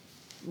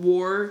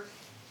War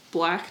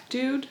black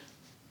dude?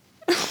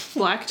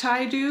 Black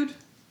tie dude?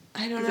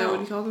 I don't know. Is that what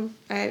he called him?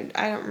 I don't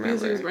remember.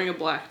 Because he was wearing a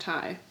black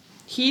tie.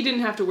 He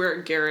didn't have to wear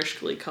a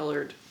garishly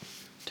colored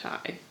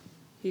tie.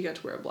 He got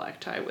to wear a black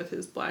tie with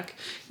his black...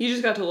 He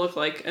just got to look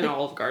like an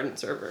Olive Garden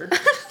server.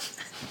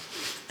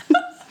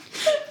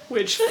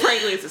 Which,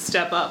 frankly, is a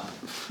step up,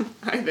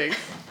 I think.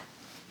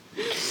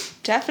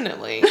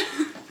 Definitely.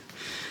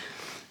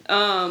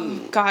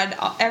 God,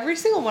 every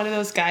single one of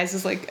those guys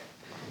is, like,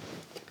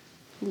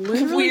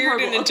 literally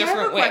weird horrible. in a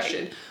different way.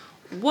 Question.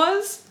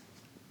 Was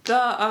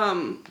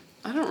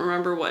I don't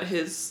remember what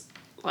his,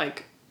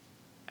 like,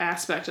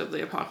 aspect of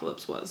the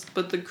apocalypse was,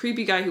 but the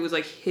creepy guy who was,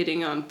 like,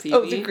 hitting on Phoebe.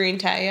 Oh, the green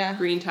tie, yeah.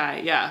 Green tie,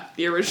 yeah.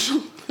 The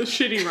original, the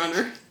shitty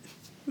runner.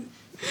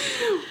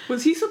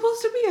 Was he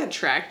supposed to be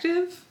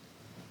attractive?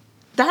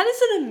 That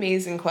is an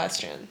amazing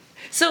question.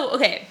 So,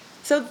 okay.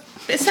 So,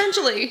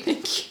 essentially...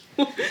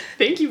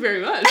 Thank you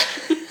very much.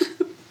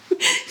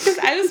 Because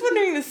I was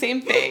wondering the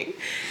same thing.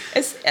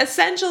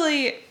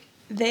 Essentially,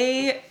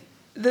 the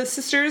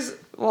sisters,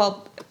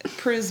 well,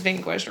 Prue's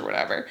vanquished or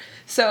whatever.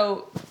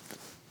 So,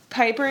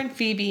 Piper and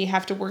Phoebe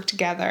have to work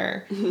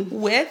together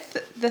with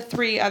the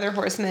 3 other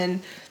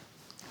horsemen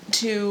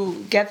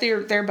to get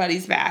their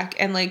buddies back.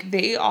 And, like,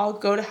 they all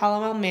go to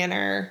Hallowell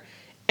Manor.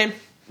 And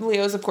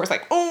Leo's, of course,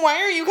 like, oh, why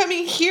are you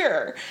coming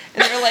here?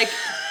 And they're like,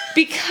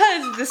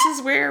 because this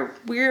is where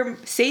we're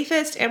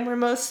safest and we're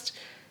most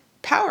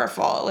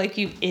powerful. Like,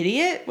 you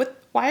idiot.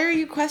 Why are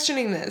you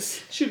questioning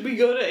this? Should we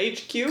go to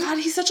HQ? God,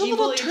 he's such a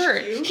Evil little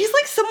turd. HQ? He's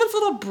like someone's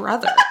little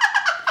brother.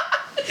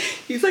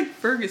 He's like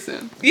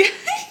Ferguson. Yeah.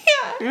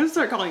 I'm gonna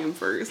start calling him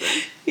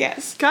Ferguson.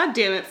 Yes. God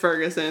damn it,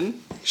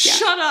 Ferguson. Yeah.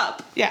 Shut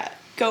up. Yeah.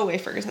 Go away,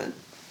 Ferguson.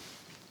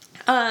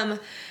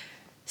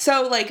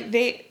 So, like,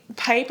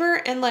 Piper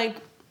and, like,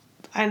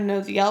 I don't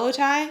know, the yellow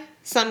tie,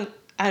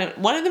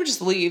 one of them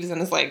just leaves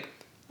and is like,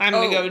 I'm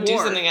gonna go do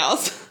something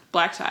else.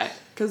 Black tie,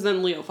 because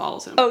then Leo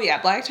follows him. Oh,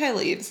 yeah, black tie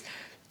leaves.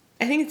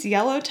 I think it's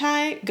yellow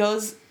tie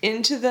goes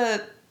into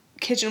the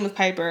kitchen with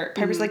Piper.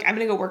 Piper's like, I'm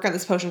gonna go work on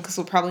this potion because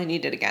we'll probably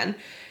need it again.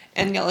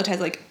 And yellow tie's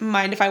like,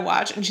 mind if I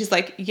watch? And she's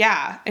like,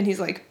 yeah. And he's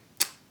like,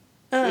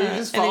 and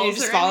then he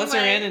just follows her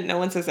in and no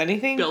one says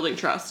anything. Building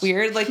trust.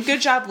 Weird. Like,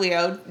 good job,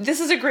 Leo. This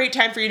is a great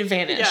time for you to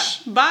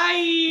vanish. Yeah.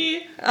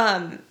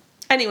 Bye!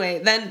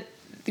 Anyway, then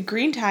the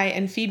green tie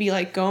and Phoebe,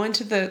 like, go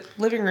into the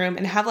living room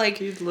and have, like...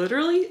 They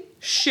literally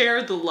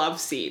share the love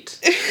seat.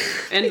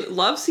 And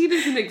love seat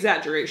is an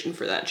exaggeration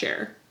for that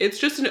chair. It's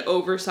just an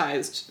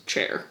oversized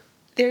chair.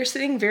 They're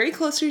sitting very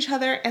close to each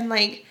other and,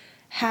 like,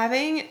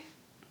 having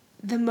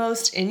the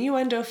most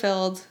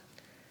innuendo-filled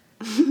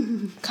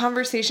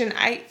conversation.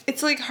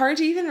 It's, like, hard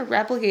to even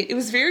replicate. It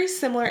was very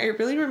similar. It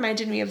really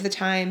reminded me of the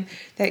time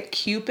that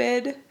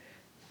Cupid,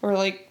 or,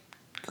 like,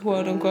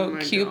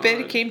 quote-unquote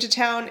Cupid, came to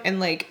town and,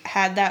 like,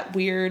 had that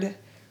weird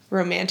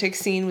romantic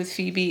scene with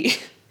Phoebe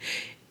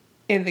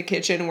in the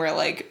kitchen where,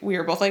 like, we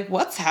were both like,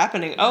 what's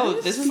happening? Oh,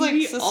 this is, like,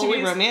 supposed to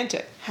be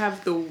romantic.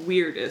 Have the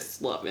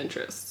weirdest love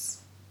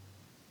interests.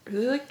 Are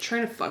they, like,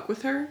 trying to fuck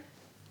with her?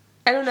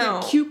 I don't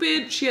know.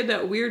 Cupid, she had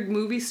that weird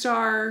movie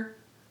star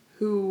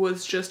who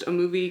was just a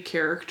movie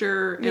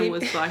character and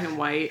was black and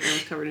white and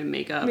was covered in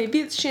makeup. Maybe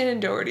it's Shannon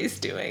Doherty's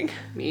doing.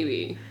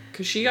 Maybe.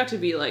 Because she got to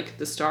be, like,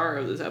 the star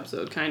of this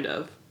episode, kind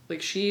of.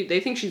 Like, they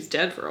think she's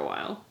dead for a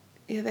while.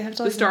 Yeah, they have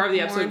to, like, the star of the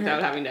episode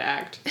without having to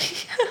act.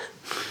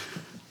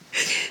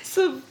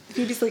 So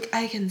Phoebe's like,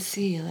 I can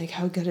see, like,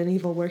 how good and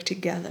evil work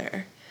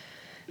together.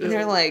 And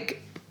they're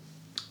like...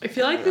 I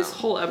feel like this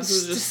whole episode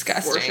is just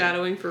disgusting.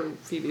 Foreshadowing for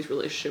Phoebe's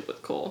relationship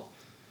with Cole.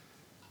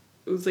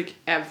 It was, like,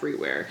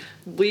 everywhere.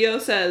 Leo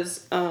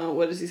says,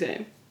 what does he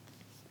say?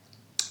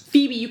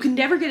 Phoebe, you can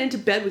never get into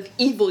bed with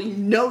evil. You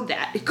know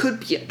that. It could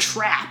be a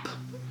trap.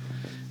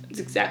 That's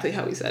exactly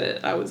how he said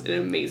it. That was an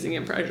amazing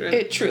impression.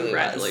 It truly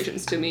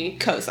Congratulations to me.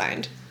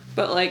 Co-signed.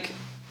 But, like,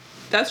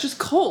 that's just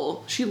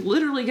Cole. She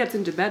literally gets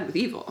into bed with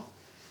evil.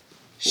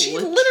 She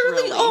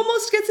literally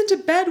almost gets into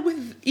bed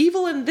with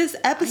evil in this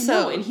episode.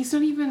 I know, and he's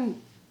not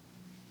even...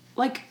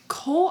 Like,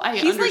 Cole, I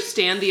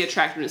understand the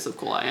attractiveness of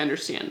Cole. I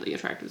understand the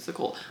attractiveness of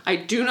Cole. I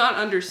do not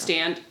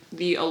understand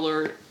the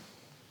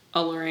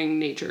alluring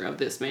nature of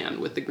this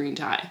man with the green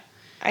tie.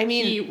 I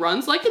mean... He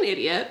runs like an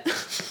idiot.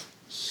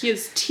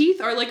 His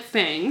teeth are like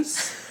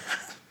fangs.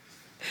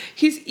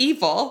 He's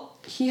evil.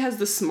 He has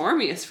the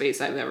smarmiest face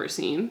I've ever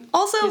seen.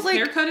 Also, his like...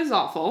 His haircut is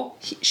awful.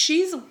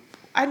 She's...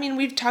 I mean,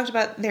 we've talked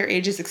about their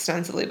ages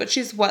extensively, but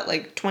she's, what,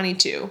 like,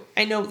 22?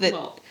 I know that...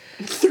 Well...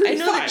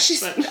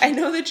 35, I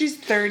know that she's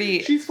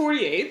 30. She's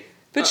 48.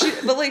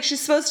 But like she's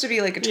supposed to be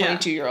like a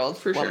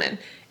 22-year-old woman. Sure.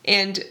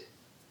 And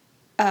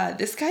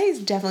this guy is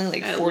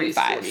definitely like at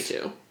 45. Least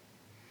 42.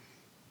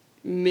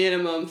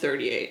 Minimum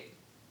 38.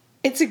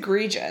 It's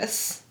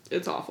egregious.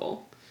 It's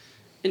awful.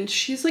 And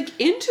she's like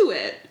into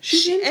it.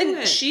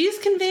 She's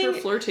conveying her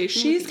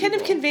flirtation. She's kind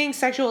of conveying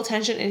sexual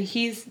attention and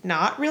he's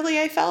not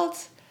really, I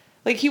felt.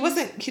 Like, he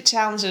wasn't a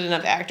talented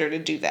enough actor to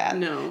do that.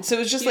 No. So it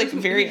was just,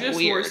 very weird. He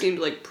just more seemed,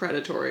 like,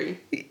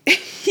 predatory.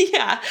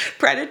 Yeah.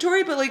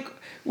 Predatory, but, like,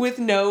 with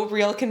no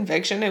real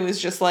conviction. It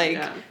was just,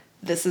 like,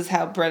 this is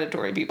how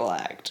predatory people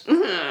act.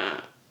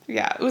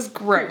 Yeah, it was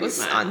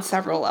gross on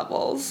several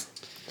levels.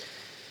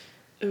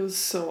 It was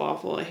so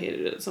awful. I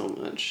hated it so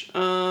much.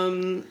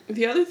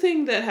 The other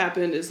thing that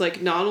happened is,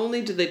 like, not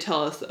only did they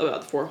tell us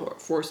about the four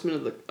horsemen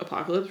of the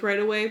apocalypse right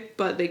away,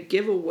 but they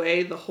give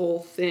away the whole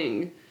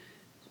thing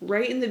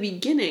right in the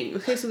beginning.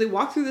 Okay, so they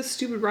walk through this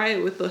stupid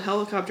riot with the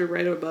helicopter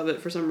right above it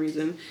for some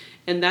reason,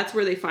 and that's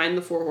where they find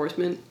the four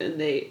horsemen, and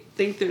they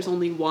think there's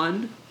only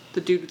one,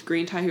 the dude with the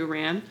green tie who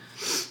ran,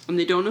 and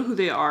they don't know who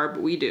they are,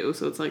 but we do,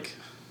 so it's like,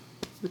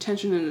 the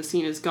tension in the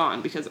scene is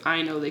gone because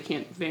I know they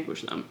can't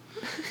vanquish them.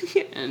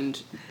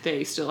 And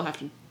they still have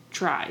to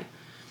try.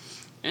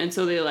 And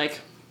so they,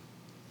 like,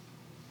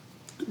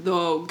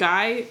 the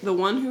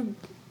one who,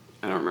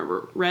 I don't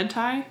remember, red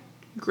tie,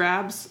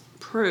 grabs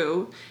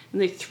Prue,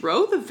 and they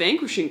throw the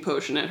vanquishing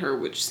potion at her,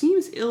 which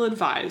seems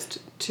ill-advised,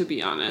 to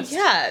be honest.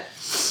 Yeah,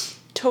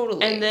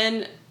 totally. And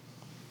then,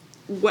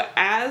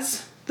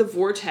 as the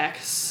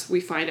vortex,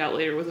 we find out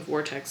later what the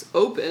vortex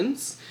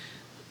opens,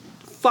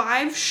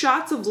 5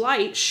 shots of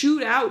light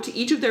shoot out to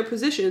each of their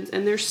positions,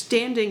 and they're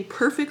standing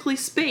perfectly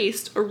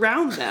spaced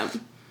around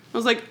them. I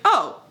was like,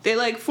 oh, they,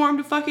 like, formed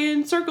a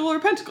fucking circle or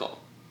pentacle.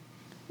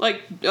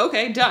 Like,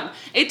 okay, done.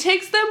 It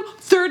takes them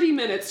 30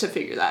 minutes to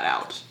figure that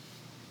out.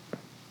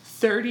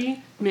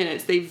 30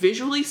 minutes. They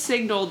visually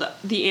signaled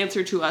the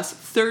answer to us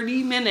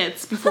 30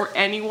 minutes before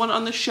anyone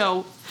on the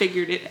show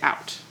figured it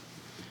out.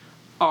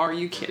 Are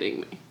you kidding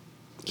me?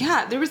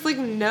 Yeah, there was, like,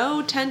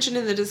 no tension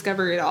in the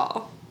discovery at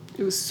all.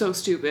 It was so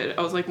stupid.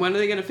 I was like, when are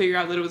they going to figure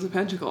out that it was a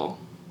pentacle?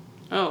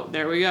 Oh,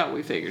 there we go.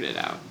 We figured it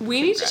out.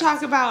 We need to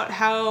talk about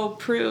how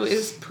Prue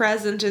is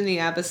present in the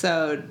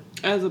episode.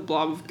 As a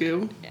blob of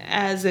goo?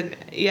 As an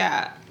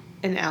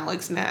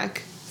Alex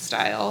Mack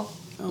style.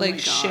 Oh like,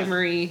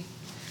 shimmery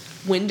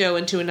window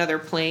into another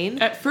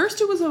plane. At first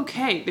it was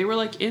okay. They were,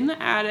 like, in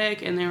the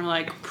attic, and they were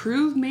like,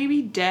 Prue's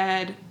maybe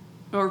dead.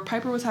 Or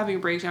Piper was having a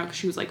breakdown because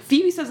she was like,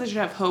 Phoebe says I should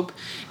have hope.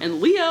 And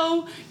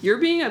Leo, you're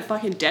being a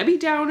fucking Debbie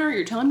Downer.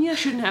 You're telling me I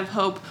shouldn't have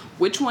hope.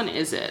 Which one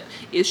is it?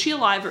 Is she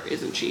alive or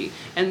isn't she?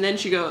 And then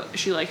she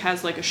like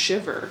has like a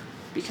shiver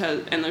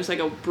and there's like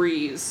a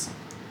breeze,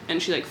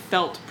 and she like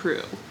felt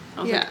Prue.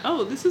 I was like,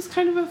 oh, this is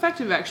kind of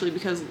effective actually,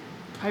 because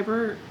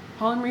Piper,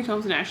 Holly Marie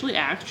Combs, and Ashley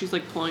Act, she's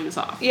like pulling this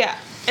off. Yeah.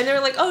 And they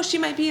were like, oh, she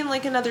might be in,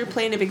 like, another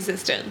plane of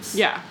existence.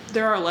 Yeah.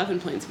 There are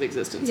 11 planes of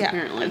existence,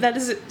 apparently. That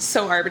is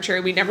so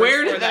arbitrary. We never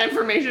Where did that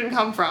information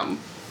come from?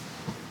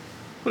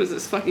 What is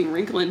this, fucking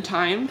Wrinkle in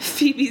Time?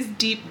 Phoebe's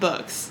deep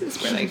books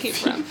is where that came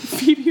from.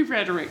 Phoebe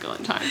read A Wrinkle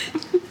in Time.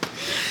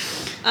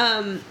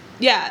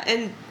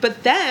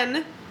 But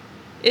then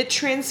it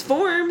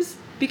transforms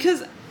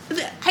because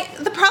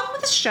the problem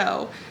with the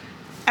show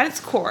at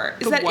its core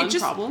is that it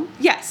just... problem?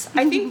 Yes.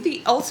 I think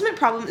the ultimate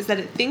problem is that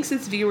it thinks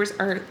its viewers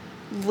are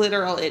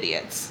literal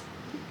idiots.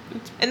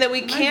 And that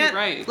we can't,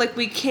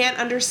 we can't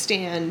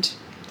understand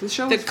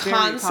the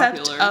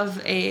concept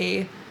of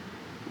a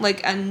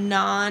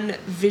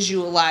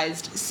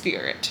non-visualized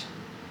spirit.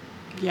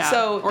 Yeah.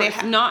 So or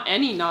not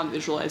any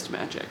non-visualized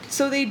magic.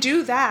 So they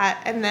do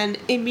that, and then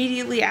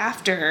immediately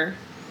after,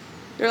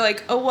 they're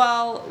like, oh,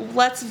 well,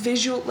 let's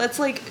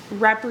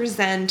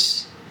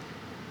represent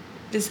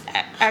this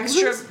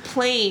extra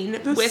plane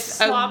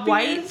with a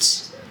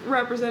white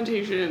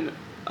representation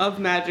of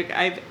magic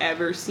I've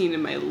ever seen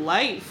in my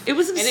life. It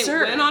was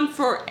absurd. And it went on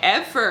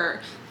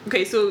forever.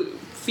 Okay, so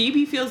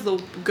Phoebe feels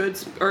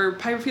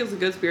Piper feels the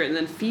good spirit, and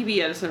then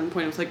Phoebe at a certain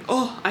point was like,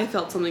 oh, I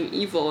felt something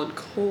evil and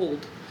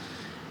cold.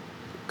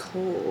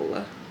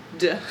 Oh.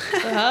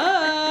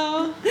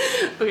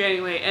 Okay,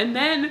 anyway, and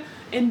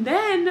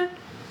then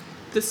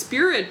the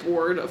spirit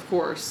board, of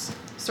course,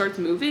 starts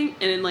moving,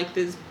 and in like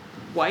this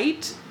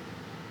white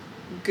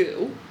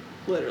goo,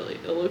 literally,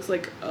 it looks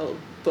like a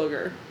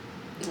booger.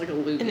 Like a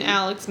loogie. An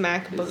Alex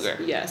Mack booger.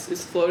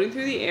 Is floating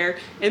through the air,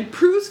 and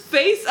Prue's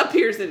face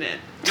appears in it.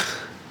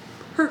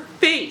 Her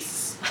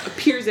face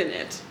appears in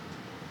it.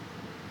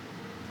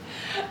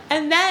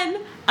 And then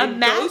it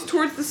goes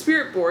towards the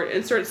spirit board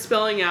and starts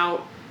spelling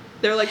out.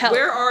 They're like, help.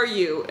 Where are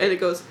you? And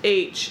it goes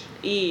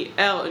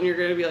H-E-L, and you're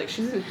going to be like,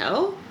 she's in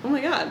hell? Oh my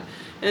god.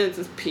 And it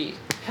says P.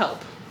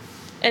 Help.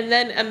 And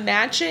then a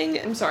matching...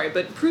 I'm sorry,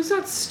 but Prue's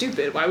not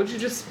stupid. Why would you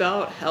just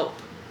spell out help?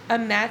 A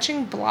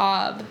matching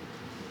blob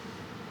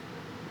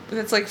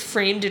that's, like,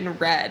 framed in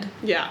red.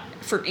 Yeah.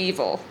 For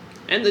evil.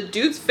 And the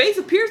dude's face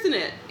appears in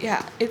it.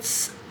 Yeah.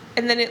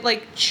 And then it,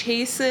 like,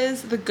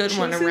 chases the good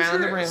one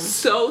around the room.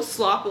 So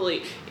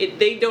sloppily.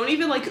 They don't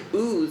even, like,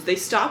 ooze. They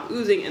stop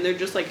oozing, and they're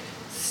just, like,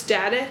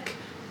 static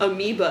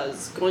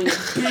amoebas going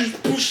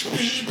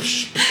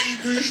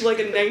like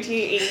a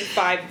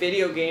 1985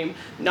 video game,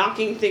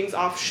 knocking things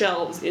off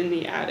shelves in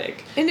the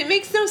attic. And it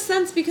makes no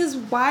sense, because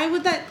why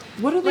would that...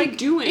 What are they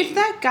doing? If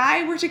that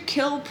guy were to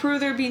kill Prue,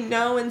 there'd be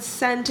no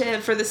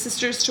incentive for the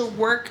sisters to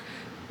work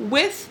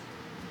with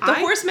the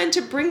horsemen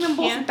to bring them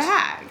both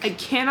back. I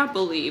cannot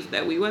believe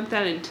that we went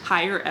that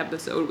entire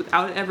episode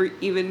without ever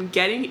even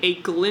getting a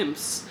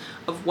glimpse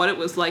of what it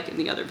was like in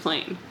the other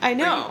plane. I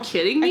know. Are you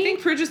kidding me? I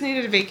think Prue just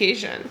needed a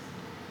vacation.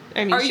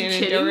 I mean,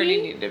 Shannon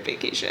Doherty needed a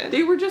vacation.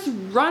 They were just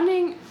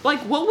running. Like,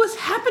 what was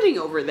happening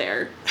over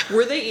there?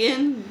 Were they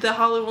in the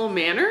Hollywell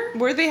Manor?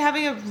 Were they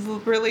having a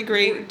really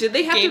great Did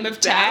they have game of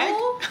tag?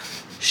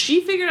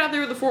 She figured out they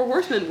were the 4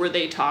 horsemen. Were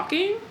they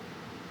talking?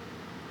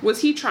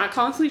 Was he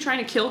constantly trying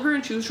to kill her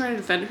and she was trying to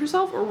defend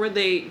herself? Or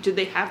did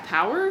they have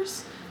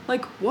powers?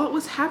 Like, what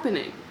was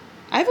happening?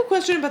 I have a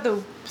question about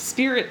the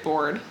spirit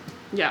board.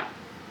 Yeah.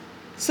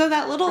 So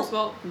that little... First of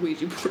all,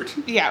 Ouija board.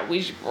 Yeah,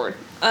 Ouija board.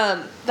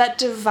 That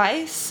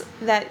device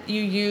that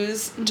you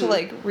use to,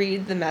 like,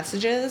 read the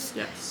messages.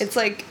 Yes. It's,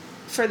 like,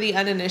 for the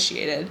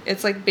uninitiated,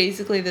 it's like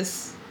basically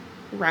this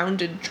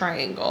rounded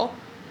triangle.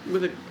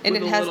 With a And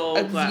with it a has little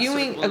a glass circle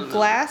in the middle.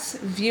 glass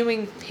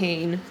viewing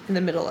pane in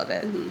the middle of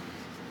it. Mm-hmm.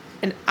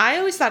 And I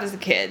always thought as a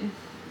kid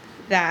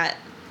that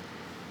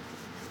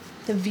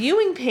the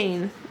viewing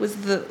pane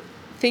was the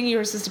thing you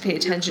were supposed to pay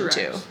attention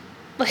to. correct.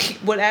 Like,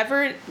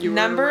 whatever You were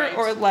number right.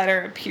 or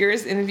letter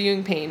appears in the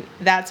viewing pane,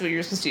 that's what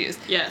you're supposed to use.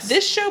 Yes.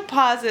 This show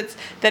posits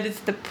that it's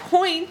the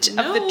point of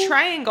No. the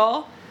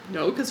triangle.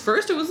 No, because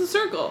first it was a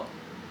circle.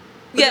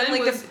 But Yeah,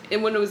 then like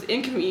and when it was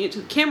inconvenient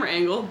to the camera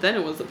angle, then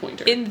it was the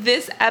pointer. in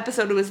this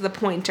episode, it was the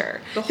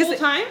pointer. The whole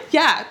time?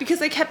 Yeah, because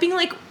they kept being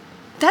like,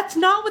 that's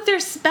not what they're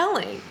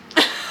spelling.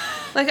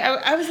 Like,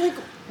 I was like,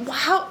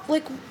 wow,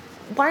 like,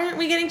 why aren't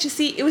we getting to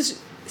see? It was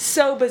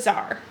so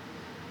bizarre.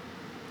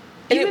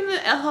 And Even the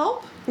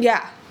help?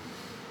 Yeah.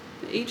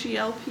 The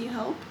H-E-L-P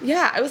help?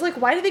 Yeah, I was like,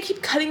 why do they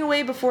keep cutting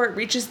away before it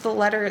reaches the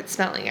letter it's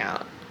spelling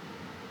out?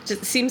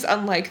 Just seems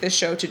unlike the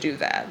show to do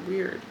that.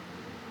 Weird.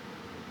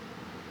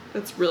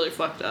 That's really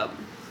fucked up.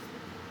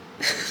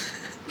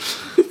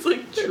 It's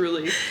like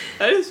truly.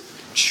 That is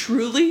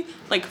truly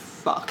like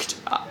fucked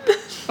up.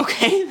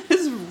 Okay? That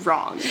is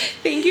wrong.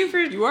 Thank you for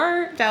You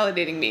are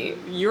validating me.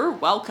 You're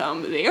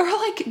welcome. They are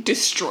like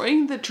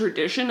destroying the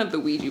tradition of the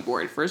Ouija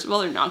board. First of all,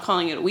 they're not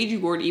calling it a Ouija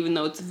board, even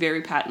though it's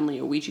very patently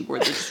a Ouija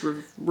board. They just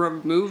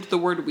removed the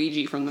word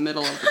Ouija from the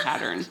middle of the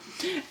pattern.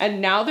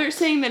 And now they're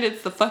saying that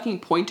it's the fucking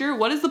pointer.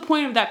 What is the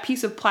point of that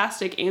piece of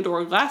plastic and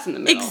or glass in the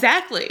middle?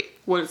 Exactly.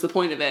 What is the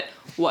point of it?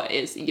 What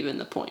is even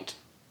the point?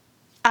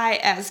 I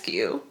ask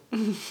you.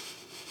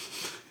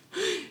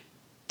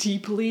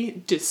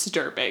 Deeply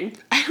disturbing.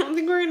 I don't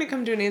think we're going to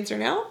come to an answer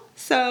now.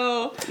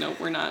 So, No,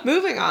 we're not.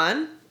 moving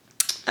on.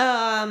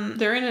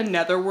 They're in a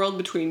netherworld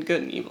between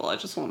good and evil. I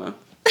just want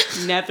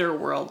to...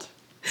 netherworld.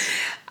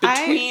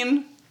 I-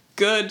 Between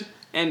good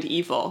and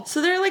evil.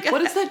 So they're like...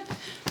 What is that?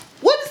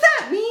 What does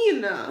that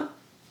mean?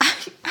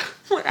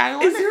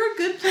 I Is there a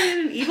good plane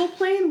and an evil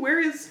plane? Where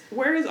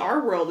is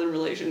our world in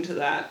relation to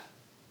that?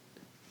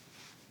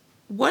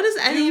 What does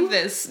any of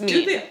this mean?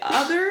 Do the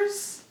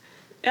elders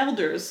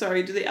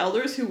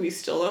who we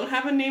still don't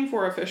have a name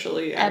for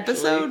officially, actually.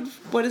 Episode,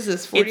 what is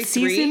this,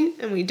 43?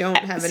 And we don't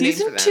have a name for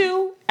Season them.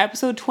 2,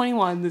 episode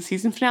 21. The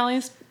season finale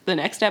is the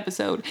next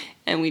episode,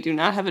 and we do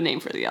not have a name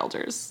for the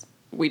elders.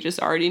 We just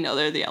already know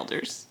they're the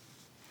elders.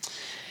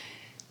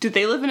 Do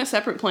they live in a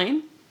separate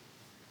plane?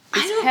 I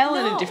Is don't hell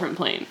in know. a different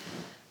plane?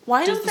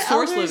 Why Does don't the the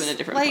source elders, live in a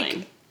different like,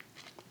 plane?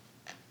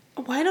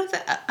 Why don't the...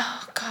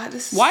 oh, God,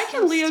 this is Why so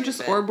can Leo just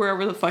stupid. orb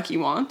wherever the fuck he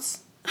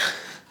wants?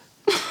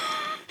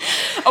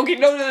 Okay,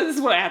 no, this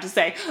is what I have to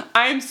say.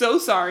 I am so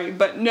sorry,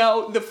 but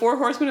no, the Four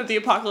Horsemen of the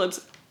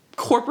Apocalypse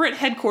corporate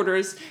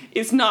headquarters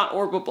is not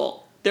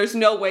orbable. There's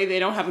no way they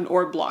don't have an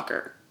orb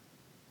blocker.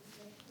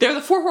 They're the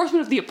Four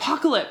Horsemen of the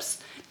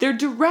Apocalypse. Their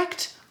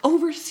direct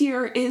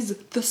overseer is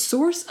the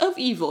source of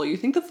evil. You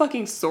think the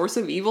fucking source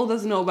of evil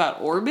doesn't know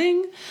about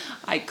orbing?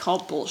 I call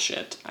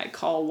bullshit. I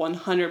call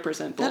 100%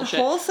 bullshit. That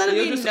whole set of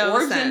Leo made just no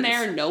orbs in sense.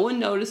 there, no one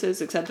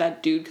notices except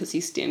that dude because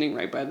he's standing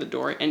right by the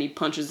door and he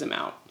punches him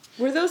out.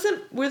 Were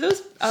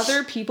those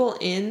other people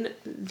in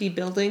the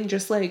building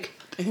just like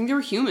I think they were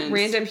humans.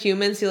 random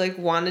humans who like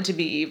wanted to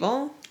be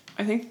evil?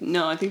 I think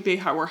they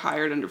were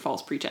hired under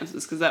false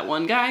pretenses because that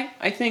one guy,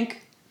 I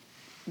think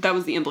that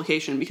was the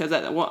implication because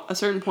at a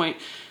certain point,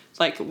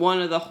 like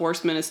one of the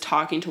horsemen is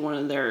talking to one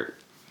of their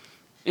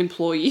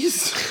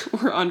employees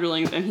or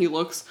underlings and he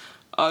looks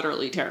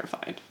utterly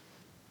terrified.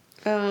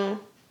 Oh.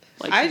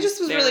 Like I he's just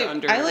was there really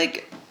under-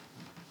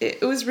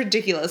 it was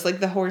ridiculous. Like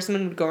the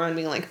horsemen would go around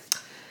being like,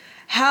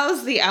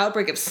 how's the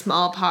outbreak of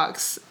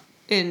smallpox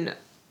in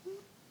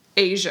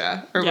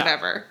Asia or Yeah.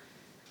 whatever?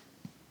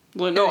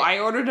 Well, no, I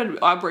ordered an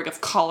outbreak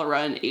of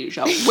cholera in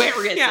Asia.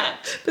 Where is Yeah.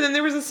 it? But then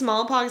there was a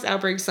smallpox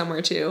outbreak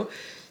somewhere too.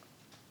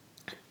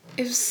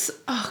 It was,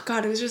 oh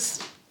God, it was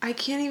just, I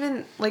can't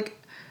even like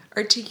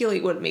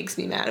articulate what makes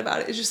me mad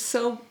about it. It's just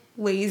so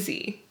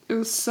lazy. It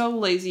was so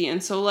lazy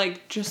and so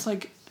like just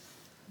like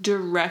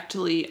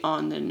directly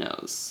on the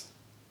nose.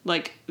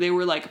 Like they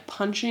were like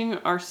punching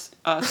us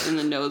in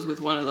the nose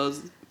with one of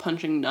those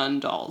punching nun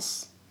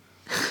dolls.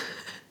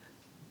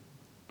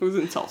 It was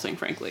insulting,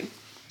 frankly.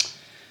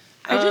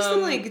 I just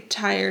am like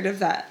tired of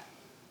that.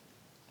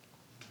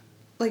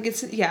 Like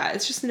it's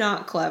just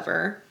not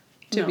clever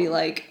to be No.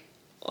 like,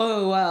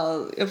 oh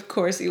well, of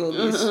course he will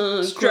be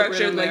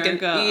structured like an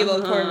America,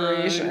 evil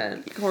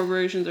corporation.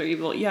 Corporations are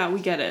evil. Yeah, we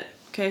get it.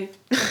 Okay,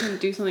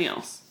 do something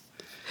else.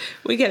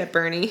 We get it,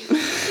 Bernie.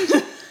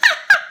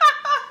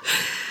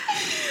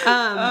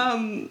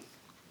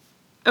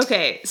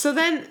 Okay, so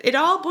then it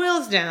all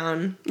boils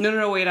down.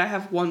 No, wait. I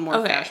have one more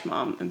Okay. Fash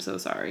Mom. I'm so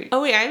sorry.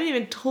 Oh wait, I haven't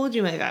even told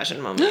you my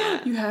fashion moment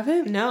yet. You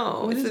haven't?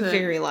 No, What it's is the it?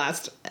 very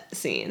last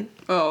scene.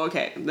 Oh,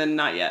 okay. Then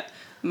not yet.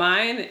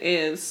 Mine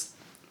is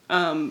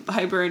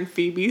Piper and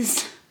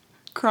Phoebe's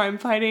crime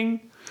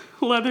fighting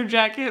leather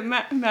jacket,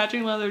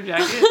 matching leather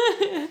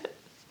jacket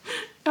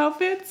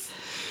outfits.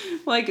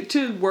 Like,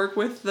 to work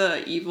with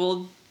the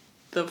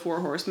Four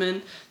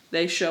Horsemen,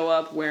 they show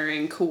up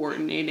wearing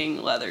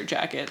coordinating leather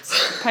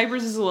jackets.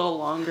 Piper's is a little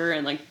longer,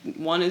 and, like,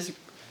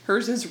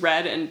 hers is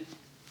red, and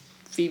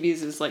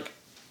Phoebe's is, like,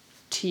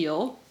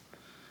 teal.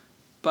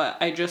 But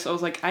I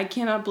was like, I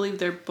cannot believe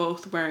they're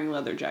both wearing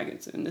leather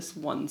jackets in this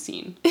one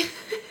scene.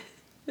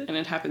 And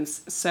it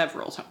happens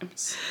several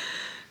times.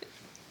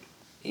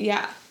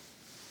 Yeah.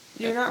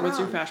 You're not What's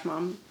wrong. your fash,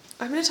 Mom?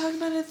 I'm going to talk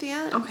about it at the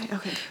end. Okay. All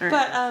right.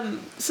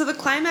 But, so the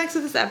climax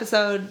of this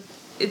episode,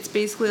 it's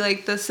basically,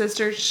 like, the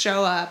sisters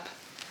show up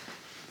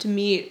to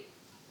meet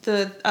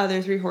the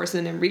other 3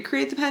 horsemen and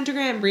recreate the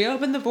pentagram,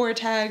 reopen the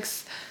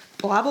vortex,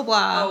 blah, blah,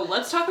 blah. Oh,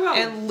 let's talk about...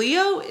 And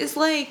Leo is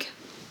like,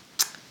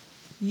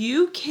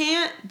 you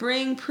can't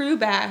bring Prue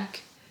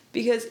back,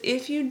 because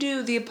if you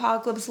do, the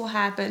apocalypse will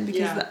happen,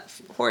 because the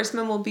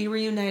horsemen will be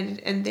reunited,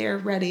 and they're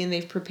ready, and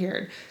they've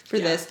prepared for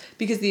this,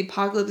 because the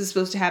apocalypse is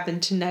supposed to happen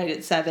tonight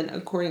at 7,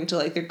 according to,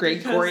 like, the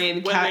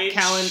Gregorian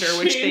calendar,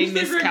 which they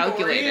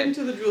miscalculated.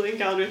 To the Julian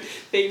calendar,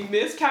 they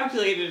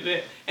miscalculated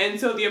it, and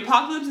so the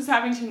apocalypse is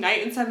happening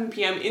tonight at 7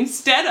 p.m.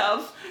 instead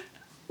of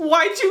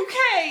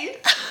Y2K.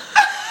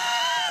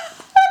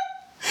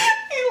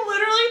 He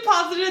literally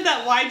posited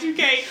that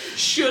Y2K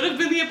should have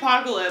been the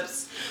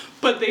apocalypse,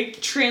 but they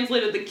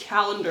translated the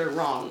calendar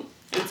wrong,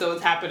 and so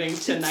it's happening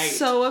tonight. It's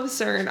so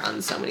absurd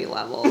on so many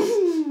levels.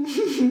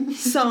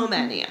 So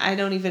many. I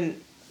don't even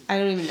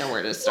know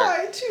where to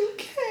start.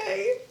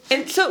 Y2K.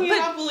 And so, I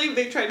cannot believe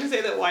they tried to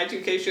say that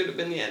Y2K should have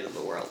been the end of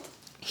the world.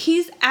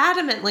 He's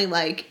adamantly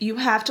like, you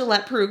have to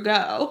let Prue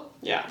go.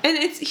 Yeah. And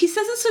he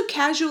says it so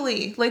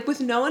casually, like, with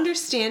no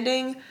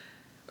understanding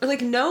or,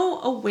 like,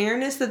 no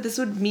awareness that this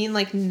would mean,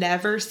 like,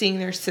 never seeing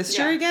their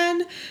sister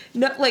again.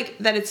 No, like,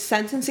 that it's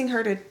sentencing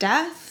her to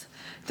death.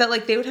 That,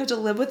 like, they would have to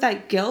live with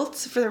that guilt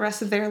for the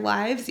rest of their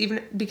lives,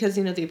 even because,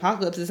 you know, the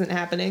apocalypse isn't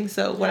happening,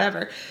 so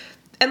whatever.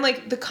 And,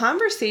 like, the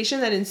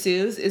conversation that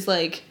ensues is,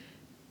 like,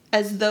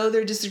 as though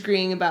they're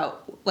disagreeing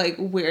about, like,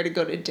 where to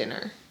go to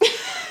dinner.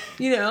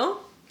 You know?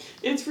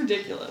 It's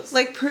ridiculous.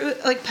 Like,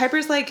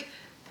 Piper's like,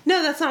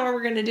 no, that's not what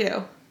we're gonna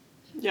do.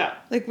 Yeah.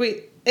 Like,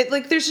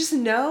 there's just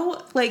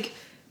no, like,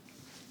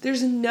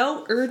 there's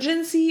no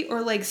urgency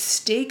or, like,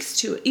 stakes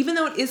to it. Even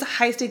though it is a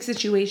high-stakes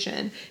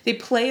situation, they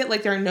play it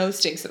like there are no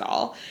stakes at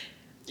all.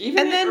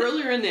 Even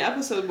earlier in the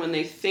episode when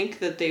they think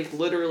that they've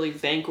literally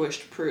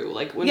vanquished Prue.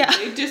 Like, when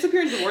they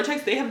disappear into the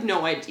vortex, they have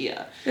no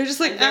idea. They're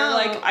just like, they're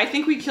like, I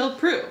think we killed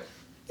Prue.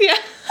 Yeah.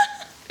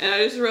 And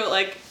I just wrote,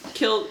 like,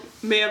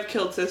 may have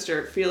killed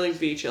sister, feeling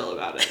chill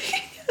about it.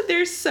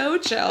 They're so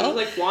chill.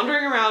 They're, like,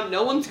 wandering around,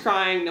 no one's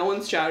crying, no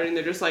one's shouting,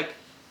 they're just like,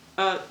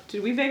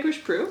 did we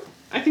vanquish Prue?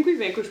 I think we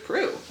vanquished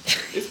Prue.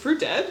 Is Prue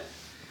dead?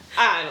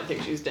 I don't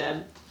think she's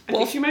dead. I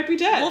think she might be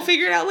dead. We'll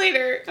figure it out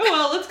later. Oh,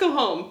 well, let's go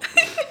home.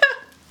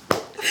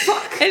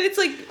 Fuck. And it's,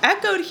 like,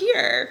 echoed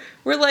here.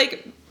 Where,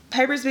 like,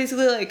 Piper's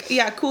basically like,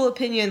 yeah, cool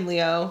opinion,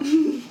 Leo.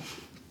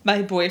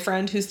 My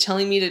boyfriend who's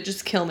telling me to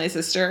just kill my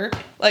sister.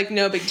 Like,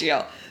 no big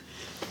deal.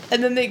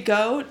 And then they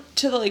go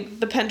to, like,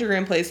 the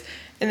pentagram place,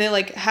 and they,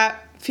 like,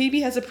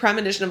 Phoebe has a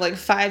premonition of, like,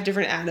 5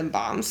 different atom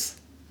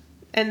bombs.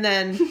 And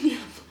then...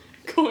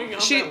 Going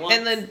off at once.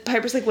 And then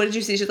Piper's like, what did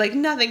you see? She's like,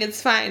 nothing,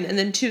 it's fine. And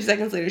then 2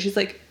 seconds later, she's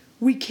like,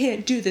 we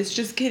can't do this.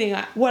 Just kidding.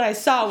 What I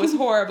saw was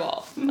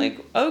horrible. Like,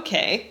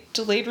 okay.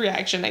 Delayed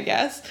reaction, I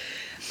guess.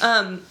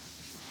 And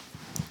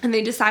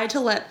they decide to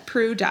let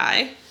Prue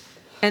die.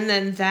 And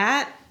then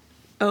that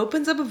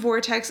opens up a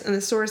vortex, and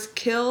the source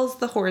kills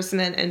the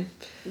horsemen. And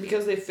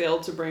because they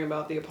failed to bring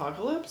about the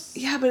apocalypse?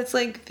 Yeah, but it's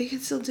like, they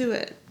could still do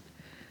it.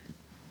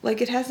 Like,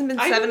 it hasn't been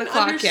 7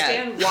 o'clock yet. I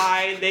don't understand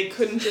why they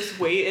couldn't just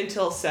wait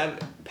until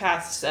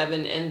past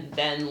 7 and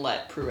then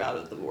let Prue out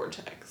of the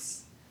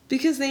vortex.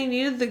 Because they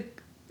needed the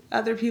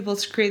other people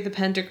to create the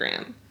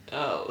pentagram.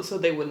 Oh, so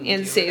they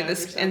wouldn't say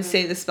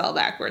the spell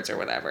backwards or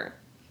whatever.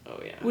 Oh,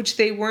 yeah. Which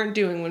they weren't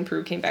doing when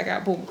Prue came back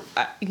out.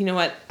 But you know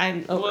what?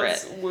 I'm over it.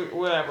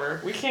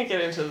 Whatever. We can't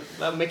get into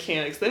the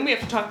mechanics. Then we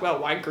have to talk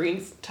about why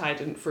green tie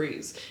didn't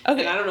freeze. Okay.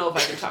 And I don't know if I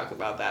can talk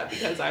about that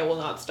because I will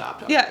not stop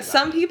talking about it. Yeah,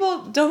 some people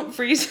don't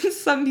freeze and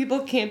some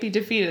people can't be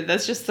defeated.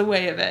 That's just the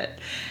way of it.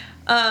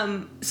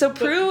 So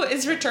Prue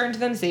is returned to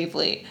them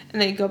safely.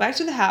 And they go back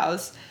to the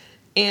house.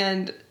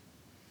 And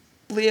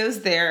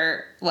Leo's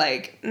there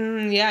like,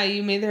 yeah,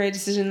 you made the right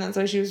decision. That's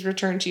why she was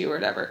returned to you or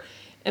whatever.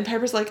 And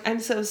Piper's like, I'm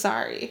so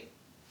sorry.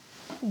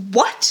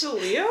 What? To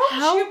Leo?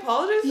 She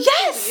apologizes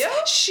yes! to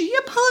Leo? She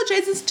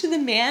apologizes to the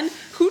man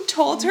who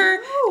told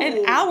her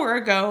an hour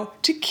ago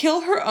to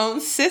kill her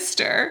own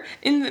sister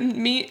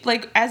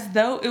as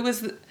though it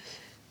was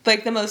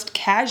like the most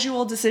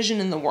casual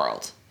decision in the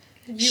world.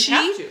 You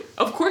have to.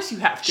 Of course you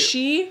have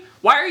to.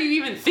 Why are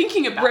you even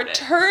thinking about it?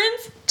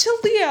 Returns to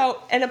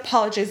Leo and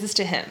apologizes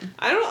to him.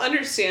 I don't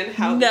understand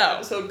how this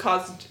episode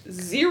caused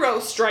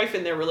 0 strife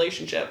in their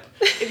relationship.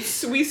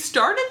 We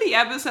started the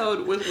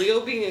episode with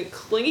Leo being a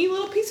clingy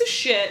little piece of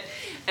shit,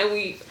 and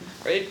we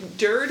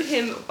endured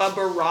him a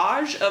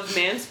barrage of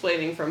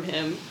mansplaining from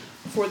him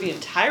for the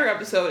entire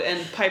episode,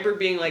 and Piper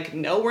being like,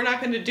 no, we're not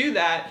going to do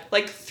that,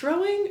 like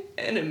throwing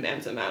an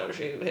immense amount of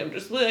shade at him,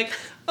 just like,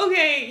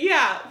 okay,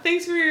 yeah,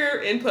 thanks for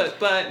your input,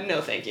 but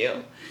no thank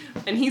you.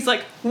 And he's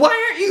like,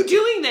 why aren't you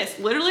doing this?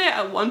 Literally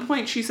at one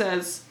point she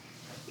says,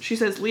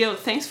 Leo,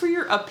 thanks for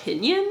your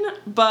opinion,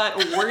 but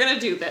we're going to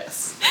do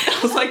this. I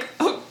was like,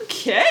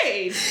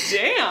 okay,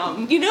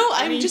 damn. You know,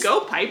 I mean, just go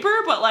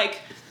Piper, but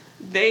like,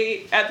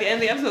 they, at the end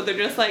of the episode, they're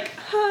just like,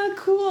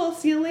 cool,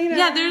 see you later.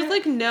 Yeah, there's,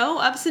 like, no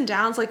ups and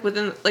downs, like,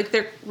 within, like,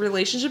 their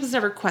relationship is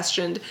never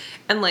questioned,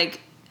 and, like,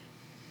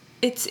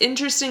 it's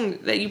interesting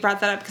that you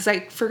brought that up, because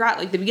I forgot,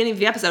 like, the beginning of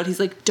the episode, he's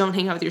like, don't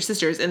hang out with your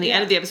sisters, and the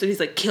end of the episode, he's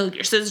like, kill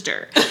your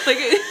sister. Like,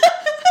 it's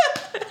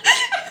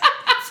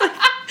like,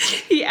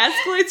 he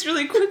escalates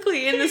really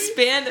quickly in the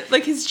span,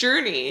 like, his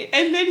journey.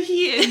 And then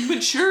he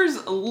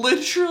matures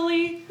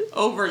literally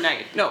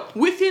overnight. No,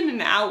 within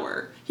an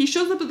hour. He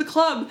shows up at the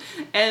club,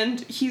 and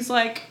he's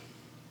like,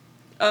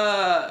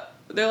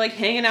 they're like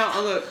hanging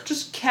out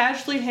just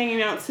casually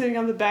hanging out, sitting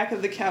on the back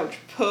of the couch,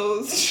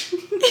 posed.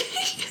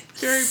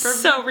 Very perfect.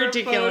 So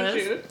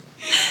ridiculous.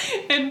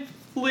 And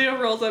Leo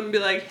rolls up and be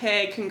like,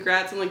 hey,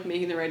 congrats on like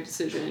making the right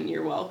decision.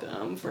 You're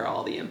welcome for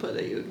all the input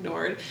that you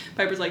ignored.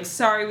 Piper's like,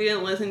 sorry, we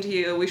didn't listen to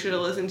you. We should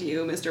have listened to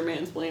you, Mr.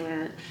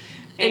 Mansplainer.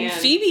 And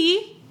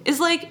Phoebe is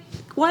like,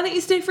 why don't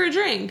you stay for a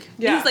drink?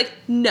 Yeah. And he's like,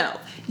 no,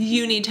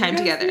 you need time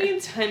together. You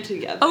need time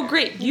together. Oh,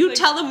 great. You like,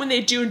 tell them when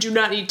they do and do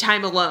not need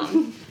time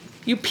alone.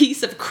 You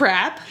piece of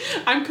crap.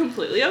 I'm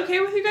completely okay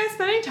with you guys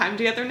spending time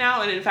together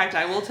now, and in fact,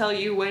 I will tell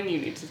you when you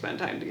need to spend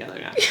time together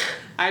now.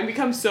 I've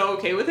become so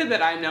okay with it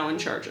that I'm now in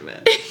charge of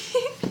it.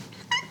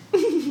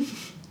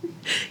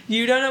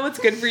 You don't know what's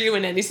good for you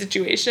in any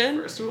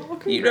situation. First of all,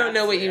 you don't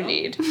know what you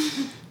need.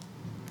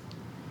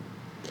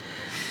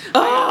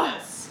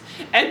 Yes.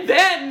 And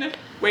then,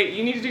 wait,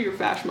 you need to do your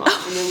fashion mom,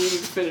 and then we need to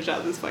finish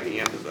out this fucking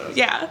episode.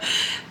 Yeah.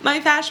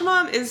 My fashion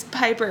mom is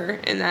Piper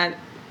in that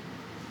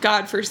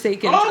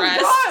godforsaken dress.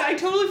 Oh god, I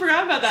totally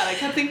forgot about that. I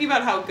kept thinking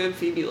about how good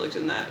Phoebe looked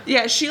in that.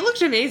 Yeah, she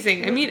looked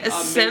amazing. I mean, a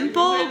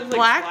simple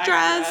black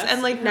dress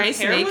and like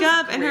nice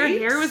makeup, and her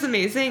hair was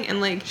amazing,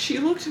 and like she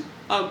looked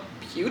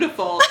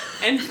beautiful.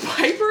 And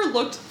Piper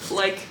looked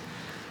like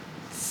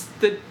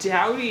the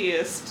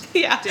dowdiest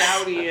aunt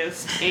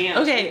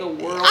in the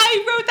world.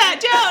 I wrote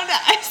that down.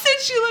 I said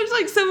she looked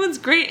like someone's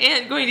great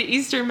aunt going to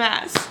Easter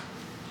Mass. Oh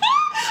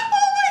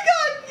my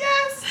god,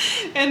 yes!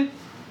 And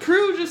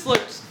Prue just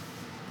looked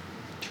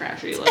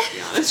trashy, let's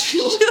be honest.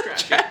 She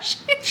looked trashy.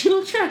 She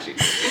looked trashy.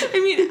 I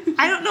mean,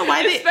 I don't know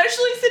why they...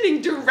 Especially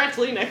sitting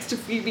directly next to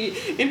Phoebe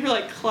in her,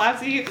 like,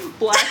 classy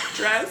black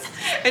dress,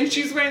 and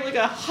she's wearing, like,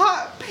 a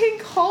hot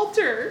pink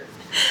halter.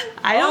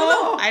 I don't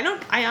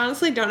know. I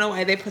honestly don't know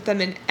why they put them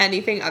in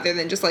anything other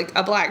than just, like,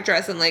 a black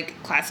dress and,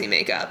 like, classy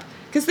makeup.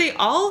 Because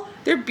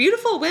they're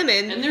beautiful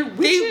women. And they're witches.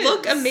 They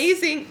look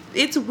amazing.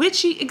 It's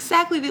witchy.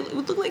 Exactly. They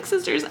look like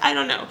sisters. I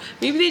don't know.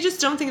 Maybe they just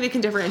don't think they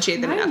can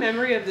differentiate them enough. My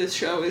memory of this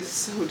show is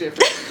so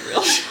different from the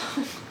real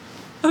show.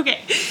 Okay.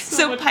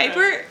 So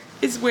Piper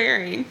is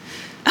wearing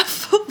a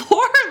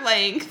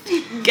floor-length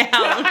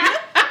gown.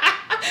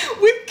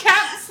 With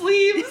cap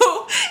sleeves.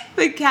 No,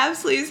 the cap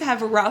sleeves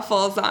have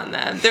ruffles on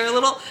them. They're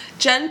little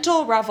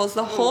gentle ruffles.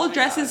 The whole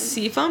dress is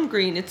seafoam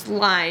green. It's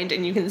lined,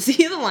 and you can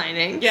see the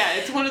lining. Yeah,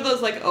 it's one of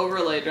those like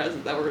overlay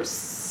dresses that were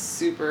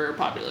super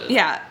popular.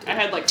 Yeah, I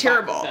had like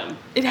terrible. 5 of them.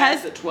 It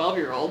has a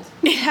 12-year-old.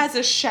 It has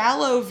a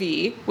shallow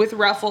V with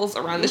ruffles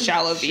around the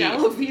shallow V.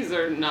 Shallow V's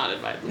are not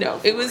advisable. No,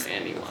 it was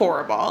anyone.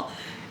 Horrible.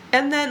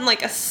 And then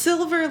like a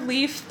silver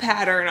leaf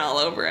pattern all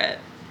over it.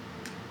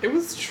 It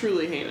was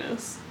truly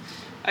heinous.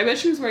 I bet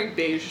she was wearing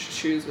beige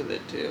shoes with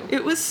it, too.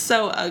 It was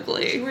so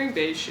ugly. Was she wearing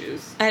beige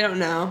shoes? I don't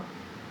know.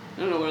 I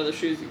don't know what other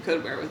shoes you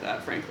could wear with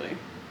that, frankly.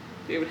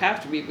 They would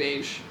have to be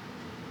beige.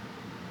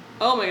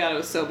 Oh my god, it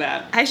was so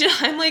bad.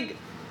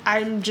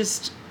 I'm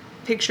just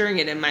picturing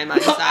it in my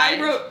mind's eye. I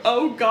wrote,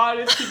 oh god,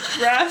 it's a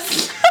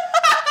dress.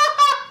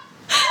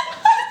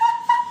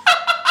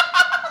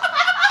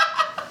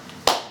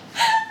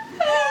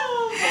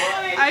 Oh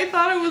boy. I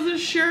thought it was a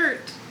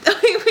shirt.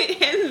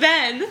 Wait, and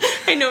then,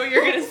 I know what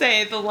you're going to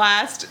say, the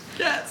last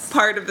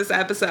part of this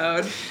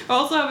episode. I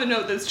also have a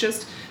note that's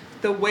just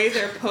the way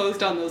they're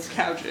posed on those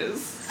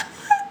couches.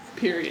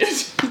 Period.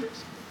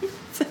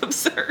 It's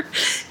absurd.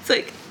 It's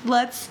like,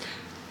 let's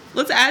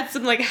add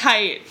some, like,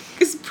 height.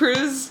 Because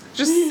Prue's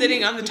just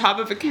sitting on the top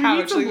of a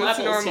couch. Like, that's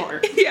normal.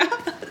 Here. Yeah.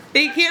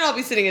 They can't all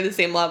be sitting at the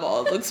same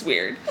level. It looks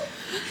weird.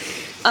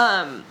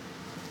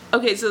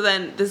 Okay, so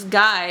then this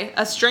guy,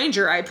 a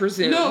stranger, I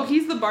presume. No,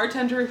 he's the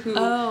bartender who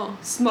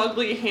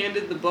smugly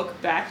handed the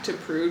book back to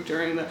Prue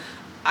during the...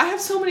 I have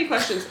so many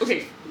questions.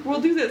 Okay,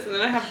 we'll do this, and then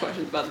I have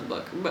questions about the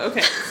book. But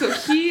okay, so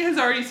he has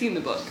already seen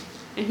the book,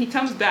 and he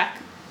comes back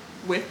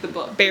with the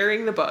book.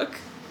 Bearing the book.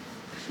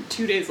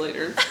 2 days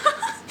later.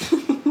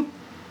 I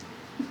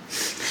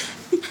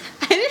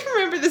didn't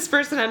remember this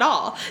person at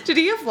all. Did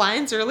he have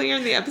lines earlier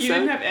in the episode? He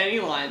didn't have any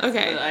lines.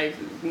 Okay. But I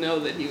know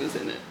that he was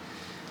in it.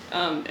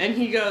 And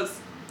he goes...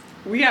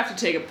 We have to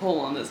take a poll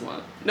on this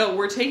one. No,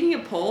 we're taking a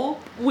poll.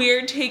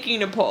 We're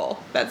taking a poll.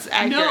 That's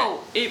accurate.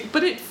 No,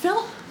 but it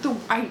felt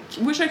I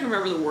wish I could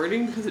remember the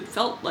wording because it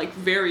felt like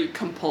very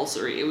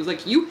compulsory. It was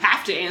like you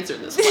have to answer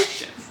this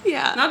question.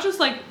 Yeah. Not just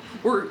like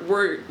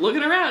we're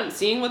looking around and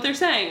seeing what they're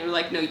saying. And we're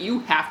like, no,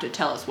 you have to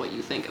tell us what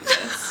you think of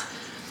this.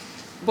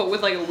 But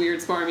with like a weird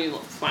smarmy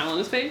smile on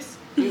his face.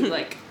 He was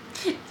like,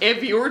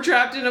 if you were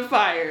trapped in a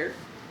fire,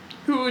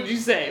 who would you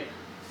save?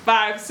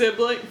 5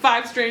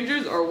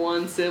 strangers or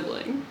 1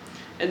 sibling?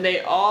 And they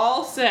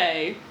all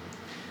say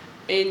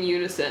in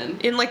unison.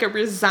 In like a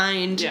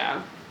resigned.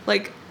 Yeah.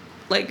 Like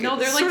no,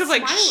 they're sort like of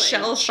like smiling.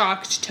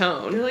 shell-shocked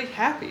tone. They're like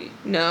happy.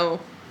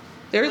 No.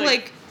 They're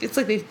like it's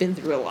like they've been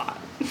through a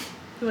lot.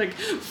 They're like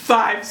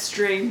 5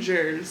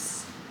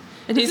 strangers.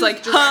 And he's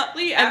like, huh,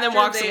 and then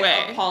walks they away.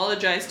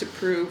 Apologize to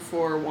Prue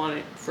for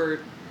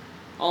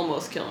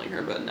almost killing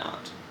her, but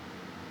not.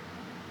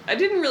 I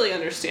didn't really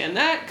understand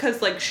that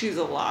because like she's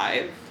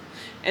alive,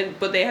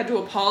 but they had to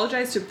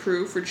apologize to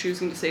Prue for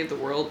choosing to save the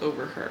world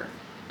over her.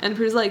 And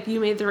Prue's like,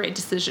 you made the right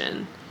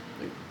decision.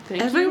 Like,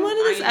 thank Everyone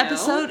you, in this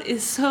episode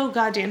is so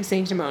goddamn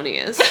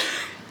sanctimonious.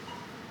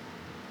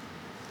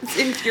 It's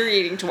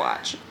infuriating to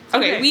watch.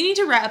 Okay, we need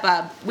to wrap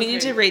up. We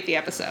need to rate the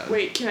episode.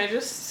 Wait, can I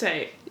just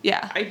say?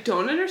 Yeah. I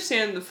don't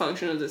understand the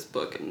function of this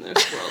book in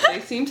this world.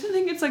 They seem to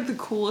think it's like the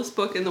coolest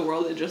book in the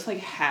world, and just like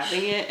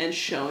having it and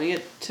showing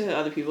it to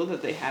other people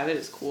that they have it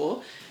is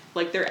cool.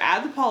 Like they're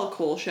at the Paula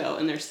Cole show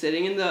and they're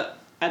sitting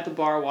at the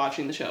bar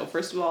watching the show.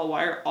 First of all,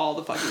 why are all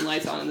the fucking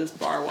lights on in this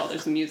bar while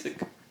there's a music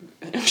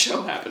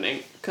show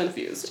happening?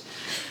 Confused.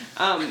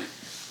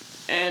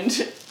 And,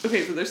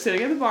 okay, so they're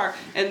sitting at the bar,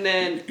 and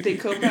then they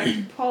go back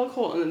to Paula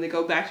Cole, and then they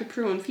go back to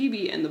Prue and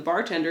Phoebe, and the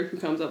bartender, who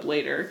comes up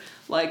later,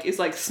 like, is,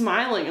 like,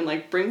 smiling and,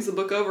 like, brings the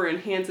book over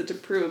and hands it to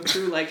Prue, and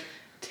Prue, like,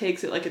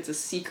 takes it like it's a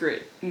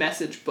secret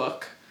message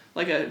book,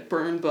 like a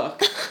burn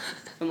book,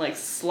 and, like,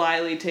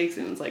 slyly takes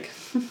it and is like,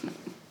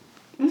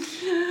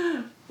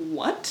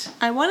 what?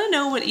 I want to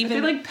know what even...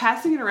 Are they, like,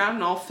 passing it around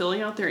and all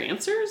filling out their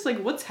answers? Like,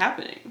 what's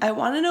happening? I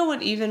want to know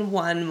what even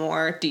one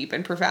more deep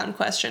and profound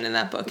question in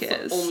that book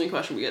is. The only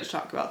question we get to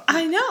talk about.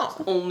 I know.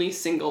 The only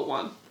single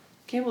one.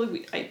 Can't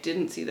believe I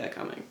didn't see that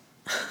coming.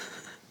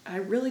 I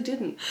really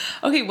didn't.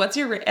 Okay, what's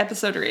your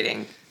episode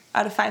rating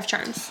out of 5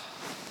 charms?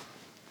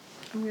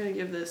 I'm going to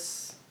give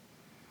this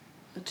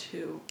a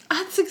 2.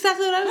 That's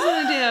exactly what I was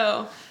going to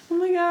do. Oh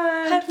my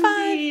god. High five.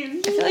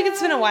 I feel like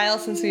it's been a while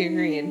since we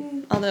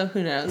agreed. Although,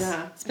 who knows?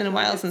 Yeah. It's been a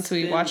while since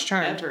we watched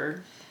Charmed.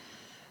 Ever.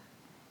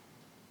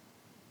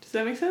 Does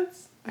that make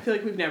sense? I feel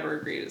like we've never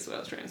agreed is what I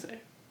was trying to say.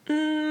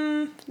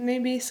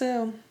 Maybe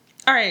so.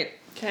 Alright.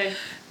 Okay.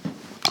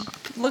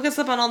 Look us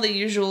up on all the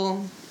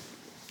usual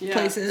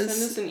places.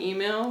 Send us an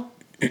email.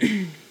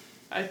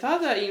 I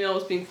thought that email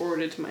was being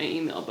forwarded to my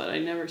email, but I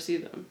never see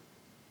them.